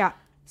quickly. Yeah.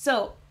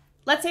 So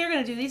let's say you're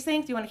going to do these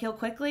things. You want to heal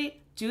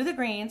quickly, do the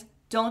greens.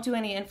 Don't do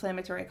any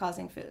inflammatory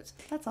causing foods.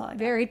 That's all I got.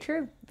 Very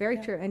true. Very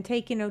true. And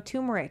take,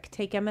 turmeric,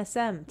 take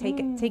MSM,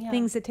 take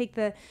things that take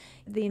the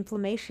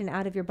inflammation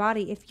out of your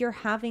body. If you're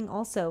having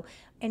also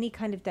any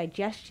kind of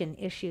digestion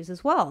issues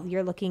as well,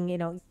 you're looking,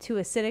 too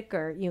acidic,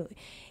 or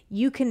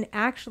you can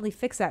actually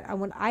fix that.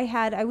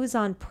 I was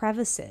on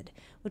Prevacid,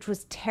 which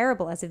was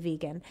terrible as a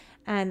vegan,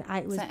 and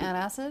Is that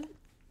antacid?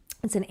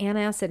 It's an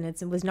antacid, and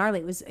it was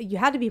gnarly. You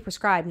had to be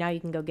prescribed. Now you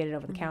can go get it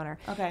over the counter.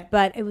 Okay.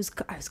 But I was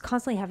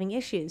constantly having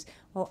issues.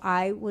 Well,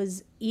 I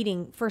was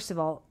eating, first of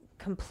all,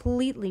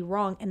 completely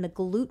wrong, and the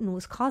gluten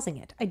was causing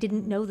it. I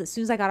didn't know this. As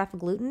soon as I got off of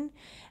gluten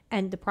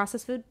and the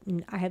processed food,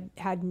 I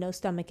had no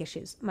stomach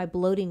issues. My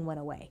bloating went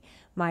away.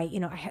 My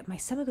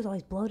stomach was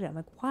always bloated. I'm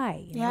like,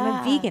 why?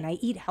 I'm a vegan. I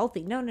eat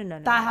healthy. No.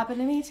 That happened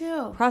to me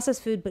too.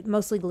 Processed food, but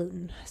mostly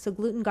gluten. So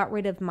gluten got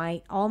rid of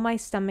all my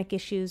stomach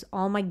issues,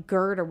 all my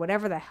GERD or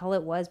whatever the hell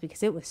it was,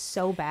 because it was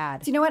so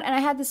bad. Do you know what? And I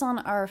had this on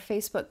our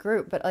Facebook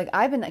group, but like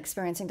I've been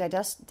experiencing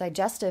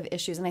digestive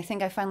issues, and I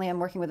think I finally am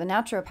working with a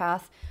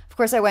naturopath. Of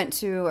course, I went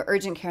to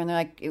urgent care, and they're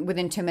like,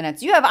 within 2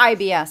 minutes, you have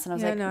IBS, and I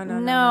was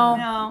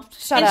no,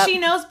 shut up. And she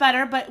knows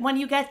better, but when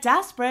you get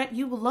desperate,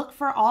 you look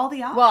for all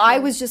the options. Well, I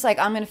was just like,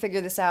 I'm going to figure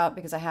this out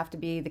because I have to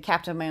be the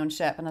captain of my own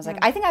ship, and I was like,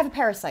 I think I have a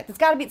parasite. It's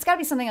got to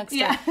be something extra.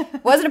 Yeah.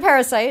 Wasn't a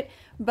parasite,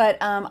 but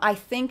I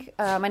think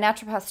my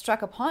naturopath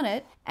struck upon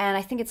it, and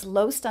I think it's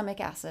low stomach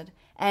acid,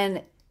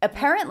 and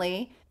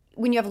apparently.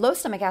 When you have low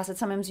stomach acid,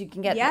 sometimes you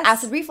can get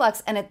acid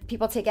reflux, and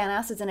people take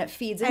antacids, and it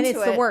feeds into it. And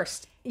it's the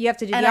worst. You have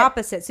to do the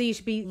opposite. So you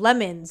should be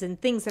lemons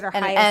and things that are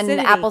high acidity.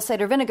 And apple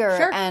cider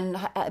vinegar and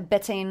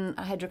betaine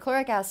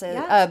hydrochloric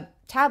acid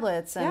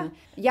tablets. And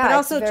but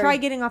also try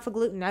getting off of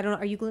gluten. I don't know.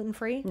 Are you gluten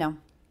free? No.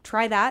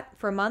 Try that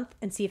for a month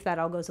and see if that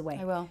all goes away.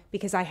 I will.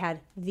 Because I had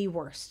the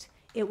worst.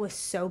 It was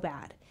so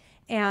bad.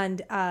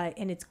 And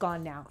it's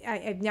gone now.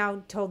 I've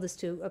now told this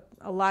to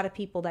a lot of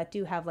people that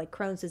do have like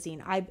Crohn's disease,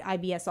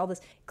 IBS, all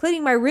this,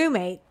 including my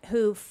roommate,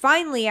 who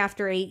finally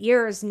after 8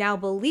 years now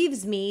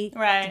believes me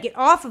to get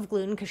off of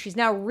gluten because she's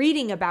now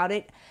reading about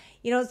it.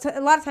 You know, a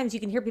lot of times you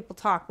can hear people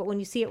talk, but when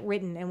you see it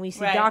written and when you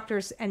see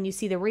doctors and you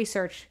see the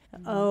research,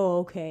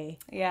 okay.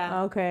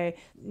 Yeah. Okay.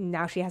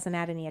 Now she hasn't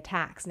had any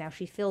attacks. Now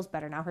she feels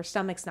better. Now her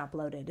stomach's not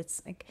bloated.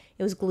 It's like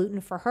it was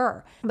gluten for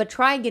her. But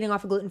try getting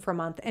off of gluten for a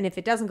month. And if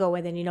it doesn't go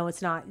away, then you know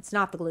it's not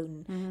the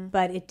gluten. Mm-hmm.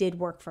 But it did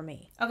work for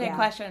me. Okay,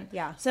 question.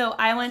 Yeah. So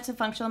I went to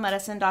functional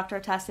medicine doctor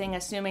testing,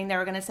 assuming they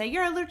were going to say,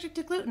 you're allergic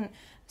to gluten.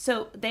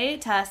 So they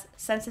test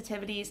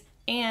sensitivities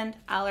and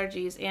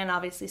allergies and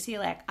obviously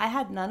celiac. I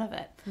had none of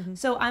it. Mm-hmm.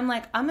 So I'm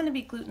like, I'm going to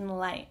be gluten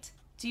light.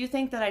 Do you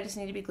think that I just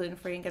need to be gluten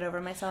free and get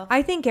over myself?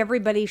 I think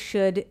everybody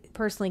should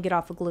personally get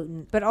off of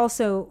gluten, but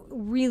also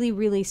really,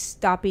 really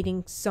stop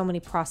eating so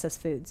many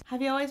processed foods.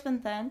 Have you always been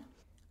thin?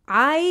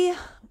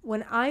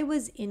 When I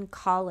was in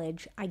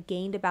college, I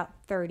gained about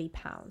 30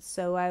 pounds.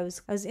 So I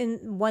was in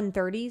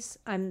 130s.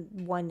 I'm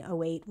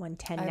 108,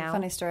 110 now. I have a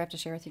funny story I have to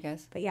share with you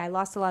guys. But yeah, I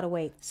lost a lot of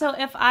weight. So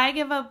if I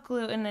give up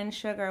gluten and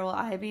sugar, will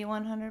I be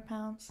 100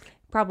 pounds?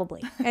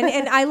 Probably.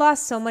 And I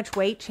lost so much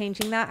weight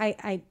changing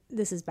that.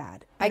 This is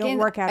bad. I don't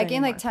work out I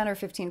gained anymore. like 10 or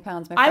 15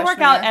 pounds my I freshman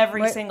work out year.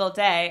 every single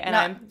day, and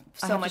I'm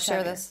so much share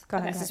heavier. this.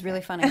 This is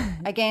really funny.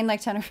 I gained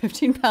like 10 or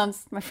 15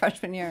 pounds my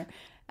freshman year.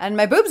 And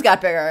my boobs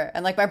got bigger,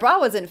 and like my bra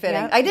wasn't fitting.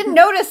 Yep. I didn't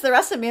notice the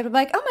rest of me. I'm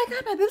like, oh my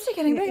God, my boobs are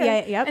getting bigger.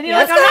 And you're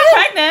like, I'm not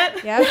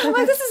pregnant. I'm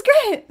like, this is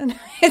great. And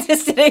I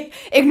just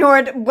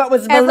ignored what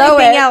was below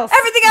it.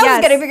 Everything else is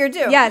getting bigger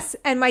too. Yes.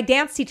 And my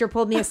dance teacher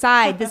pulled me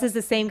aside. This is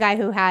the same guy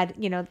who had,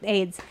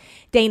 AIDS,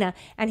 Dana.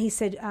 And he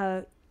said,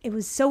 I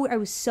was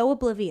so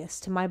oblivious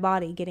to my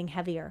body getting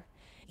heavier.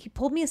 He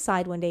pulled me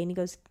aside one day and he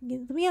goes,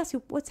 let me ask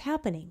you, what's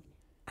happening?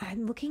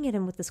 I'm looking at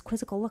him with this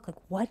quizzical look,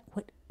 like,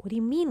 what do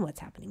you mean what's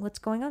happening? What's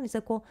going on? He's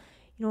like, well,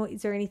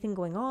 is there anything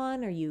going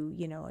on? Are you?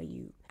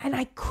 And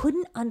I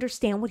couldn't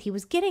understand what he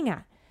was getting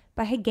at,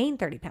 but I had gained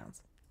 30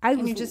 pounds.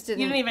 You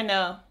didn't even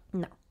know.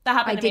 No. That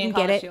happened to me in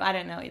college too. I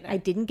didn't know either. I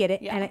didn't get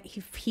it. Yeah. And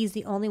he's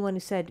the only one who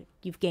said,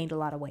 you've gained a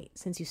lot of weight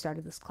since you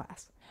started this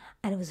class.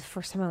 And it was the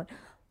first time I went,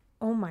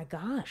 oh my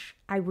gosh,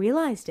 I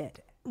realized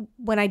it.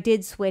 When I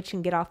did switch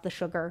and get off the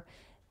sugar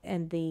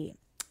and the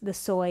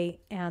soy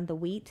and the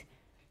wheat,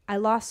 I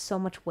lost so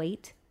much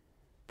weight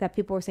that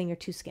people were saying you're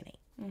too skinny.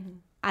 Mm-hmm.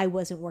 I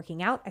wasn't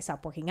working out. I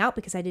stopped working out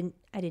because I didn't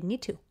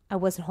need to. I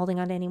wasn't holding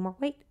on to any more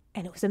weight.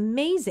 And it was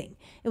amazing.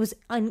 It was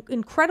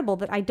incredible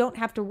that I don't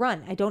have to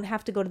run. I don't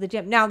have to go to the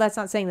gym. Now, that's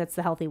not saying that's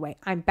the healthy way.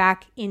 I'm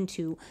back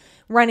into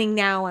running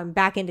now. I'm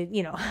back into,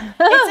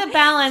 It's a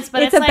balance,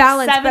 but it's like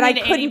balance, 70 but I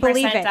to couldn't 80%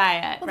 believe it.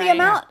 Diet. Well, the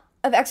amount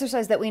of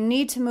exercise that we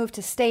need to move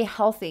to stay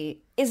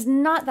healthy is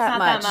not that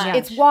much.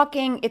 It's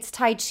walking, it's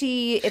Tai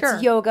Chi,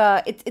 it's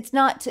yoga. It's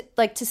not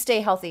to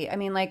stay healthy. I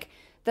mean, like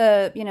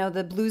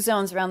the blue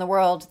zones around the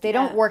world, they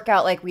don't work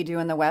out like we do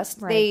in the West.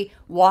 Right. They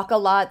walk a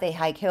lot, they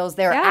hike hills,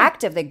 they're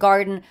active, they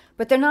garden,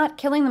 but they're not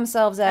killing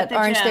themselves at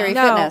Orange Theory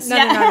Fitness. No.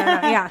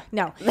 Yeah,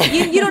 no.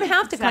 You don't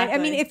have to. Exactly. I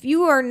mean, if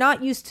you are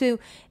not used to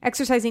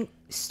exercising,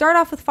 start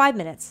off with 5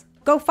 minutes.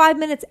 Go 5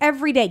 minutes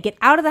every day. Get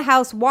out of the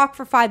house, walk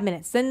for 5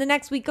 minutes. Then the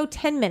next week, go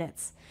 10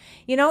 minutes.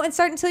 And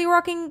start until you're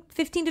walking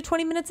 15 to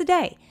 20 minutes a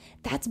day.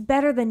 That's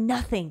better than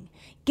nothing.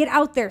 Get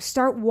out there,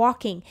 start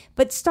walking,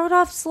 but start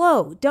off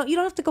slow. You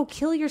don't have to go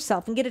kill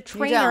yourself and get a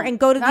trainer and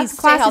go to these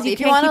classes you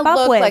can't keep up with. If you want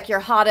to look like you're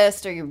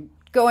hottest or you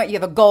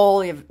have a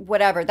goal, you have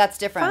whatever, that's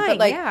different. Fine,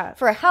 but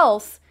for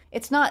health,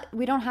 it's not.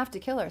 We don't have to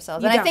kill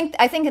ourselves. And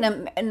I think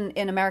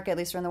in America, at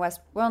least or in the West,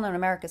 well, in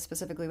America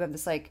specifically, we have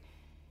this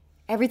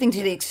everything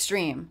to the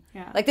extreme.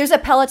 Yeah. Like there's a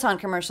Peloton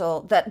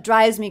commercial that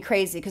drives me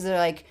crazy because they're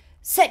like,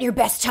 set your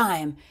best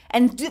time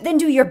and then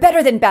do your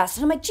better than best.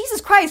 And I'm like,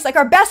 Jesus Christ, like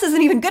our best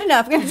isn't even good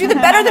enough. We have to do the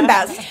better than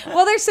best.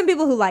 Well, there's some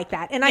people who like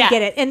that, and I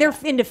get it. And they're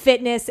into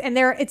fitness, and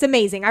it's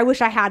amazing. I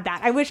wish I had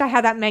that. I wish I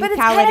had that mentality.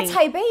 But it's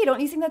kind of type A. Don't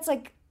you think that's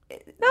like...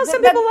 No,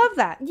 some people love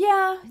that.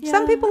 Yeah.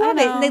 Some people love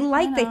it, and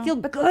they feel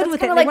good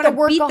with it. Like they want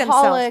to beat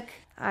workaholic.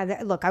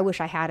 themselves. Look, I wish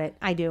I had it.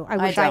 I do.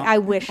 I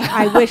wish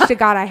to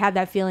God I had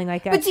that feeling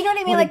like that. But do you know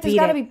what I mean? Like, there's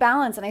got to be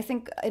balance. And I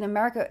think in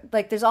America,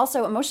 like, there's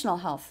also emotional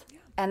health.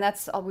 And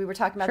that's all we were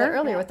talking about that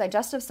earlier with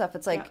digestive stuff.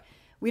 It's like,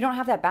 we don't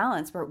have that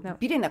balance. We're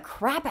beating the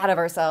crap out of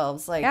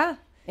ourselves, like,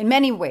 in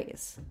many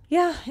ways.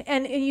 Yeah.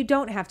 And you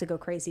don't have to go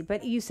crazy.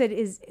 But you said,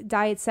 is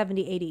diet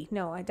 70-80?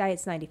 No,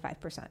 diet's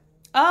 95%.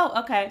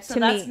 Oh, okay. So to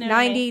that's me,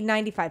 90,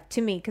 95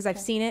 to me, because I've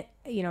seen it,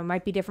 it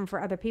might be different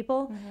for other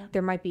people. Mm-hmm.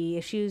 There might be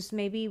issues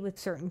maybe with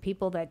certain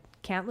people that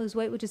can't lose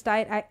weight with just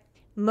diet.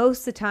 Most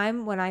of the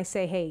time when I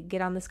say, hey,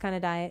 get on this kind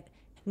of diet,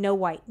 no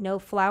white, no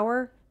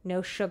flour,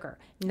 no sugar,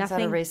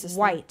 nothing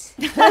white.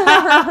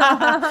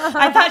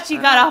 I thought she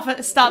got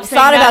off. Stop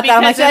saying thought that. About that.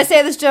 I'm like, should I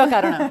say this joke?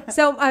 I don't know.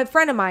 So a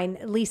friend of mine,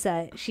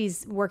 Lisa,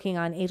 she's working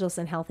on Ageless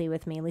and Healthy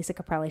with me. Lisa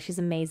Caprelli, she's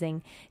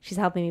amazing. She's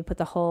helping me put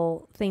the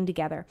whole thing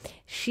together.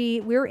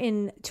 We were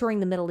touring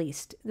the Middle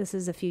East. This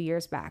is a few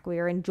years back. We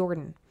were in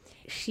Jordan.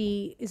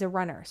 She is a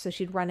runner, so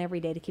she'd run every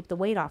day to keep the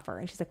weight off her.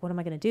 And she's like, "What am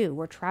I going to do?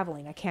 We're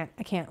traveling. I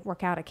can't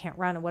work out. I can't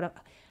run." And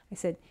I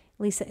said,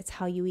 Lisa, it's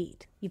how you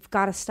eat. You've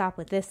got to stop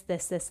with this,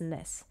 this, this, and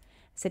this.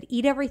 I said,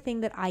 eat everything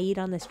that I eat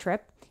on this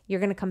trip. You're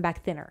going to come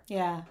back thinner.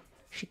 Yeah.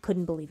 She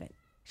couldn't believe it.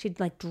 She'd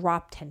like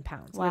dropped 10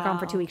 pounds. Wow. We were gone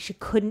for 2 weeks. She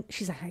couldn't.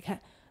 She's like, I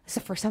can't. It's the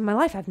first time in my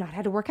life I've not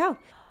had to work out.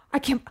 I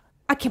can't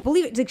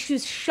believe it. Like, she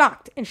was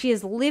shocked. And she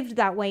has lived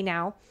that way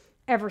now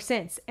ever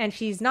since. And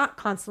she's not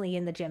constantly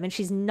in the gym, and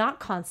she's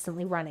not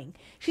constantly running.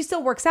 She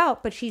still works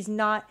out, but she's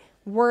not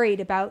worried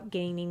about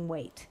gaining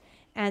weight.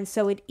 And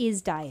so it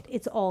is diet.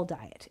 It's all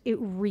diet. It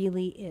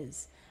really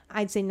is.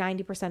 I'd say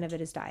 90% of it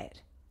is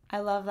diet. I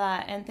love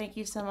that. And thank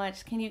you so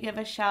much. Can you give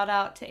a shout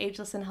out to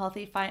Ageless and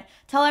Healthy?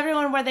 Tell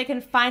everyone where they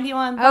can find you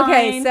online.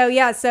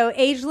 Okay. So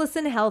Ageless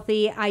and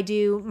Healthy,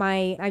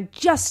 I'm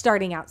just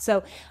starting out.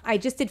 So I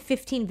just did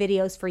 15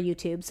 videos for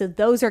YouTube. So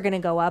those are going to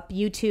go up.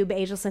 YouTube,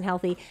 Ageless and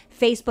Healthy,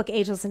 Facebook,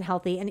 Ageless and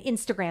Healthy, and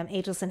Instagram,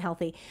 Ageless and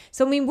Healthy.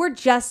 So, we're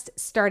just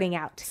starting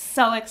out.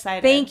 So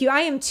excited. Thank you. I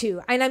am too.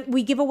 And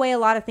we give away a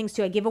lot of things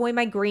too. I give away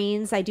my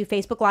greens. I do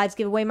Facebook Lives,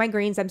 give away my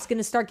greens. I'm just going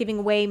to start giving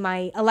away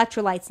my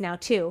electrolytes now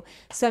too.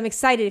 So I'm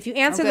excited. If you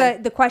answer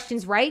the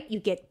questions right, you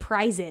get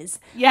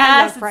prizes.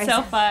 Yes, it's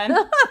so fun.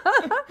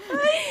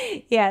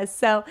 Yes.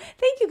 So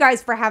thank you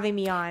guys for having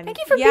me on. Thank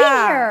you for being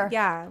here.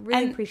 Yeah,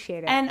 really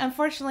appreciate it. And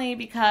unfortunately,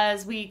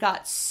 because we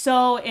got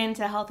so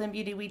into health and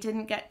beauty, we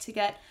didn't get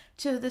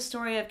to the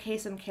story of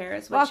Kasem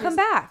Cares, which come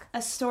back.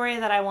 A story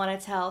that I want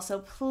to tell. So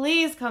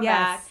please come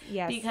back.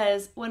 Yes.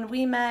 Because when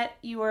we met,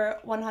 you were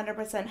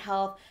 100%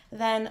 health.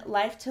 Then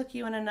life took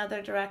you in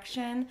another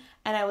direction,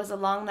 and I was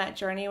along that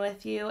journey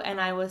with you,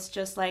 and I was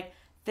just like,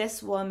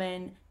 this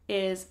woman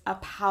is a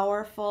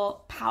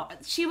powerful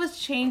she was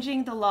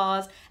changing the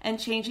laws and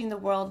changing the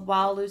world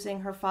while losing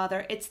her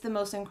father. It's the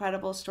most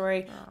incredible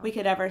story we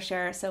could ever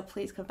share. So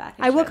please come back.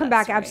 I will come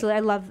back. Story.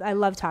 Absolutely. I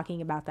love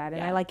talking about that,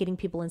 and I like getting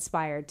people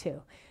inspired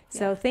too.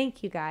 So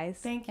thank you guys.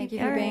 Thank you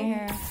for being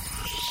here.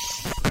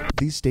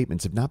 These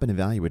statements have not been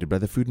evaluated by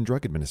the Food and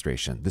Drug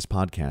Administration. This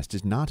podcast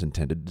is not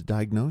intended to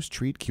diagnose,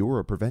 treat, cure,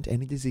 or prevent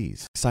any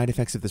disease. Side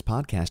effects of this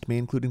podcast may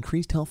include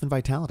increased health and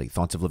vitality,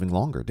 thoughts of living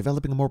longer,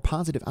 developing a more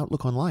positive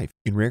outlook on life.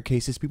 In rare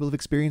cases, people have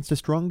experienced a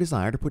strong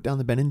desire to put down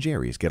the Ben &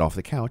 Jerry's, get off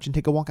the couch, and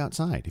take a walk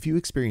outside. If you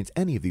experience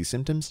any of these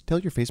symptoms, tell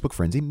your Facebook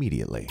friends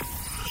immediately.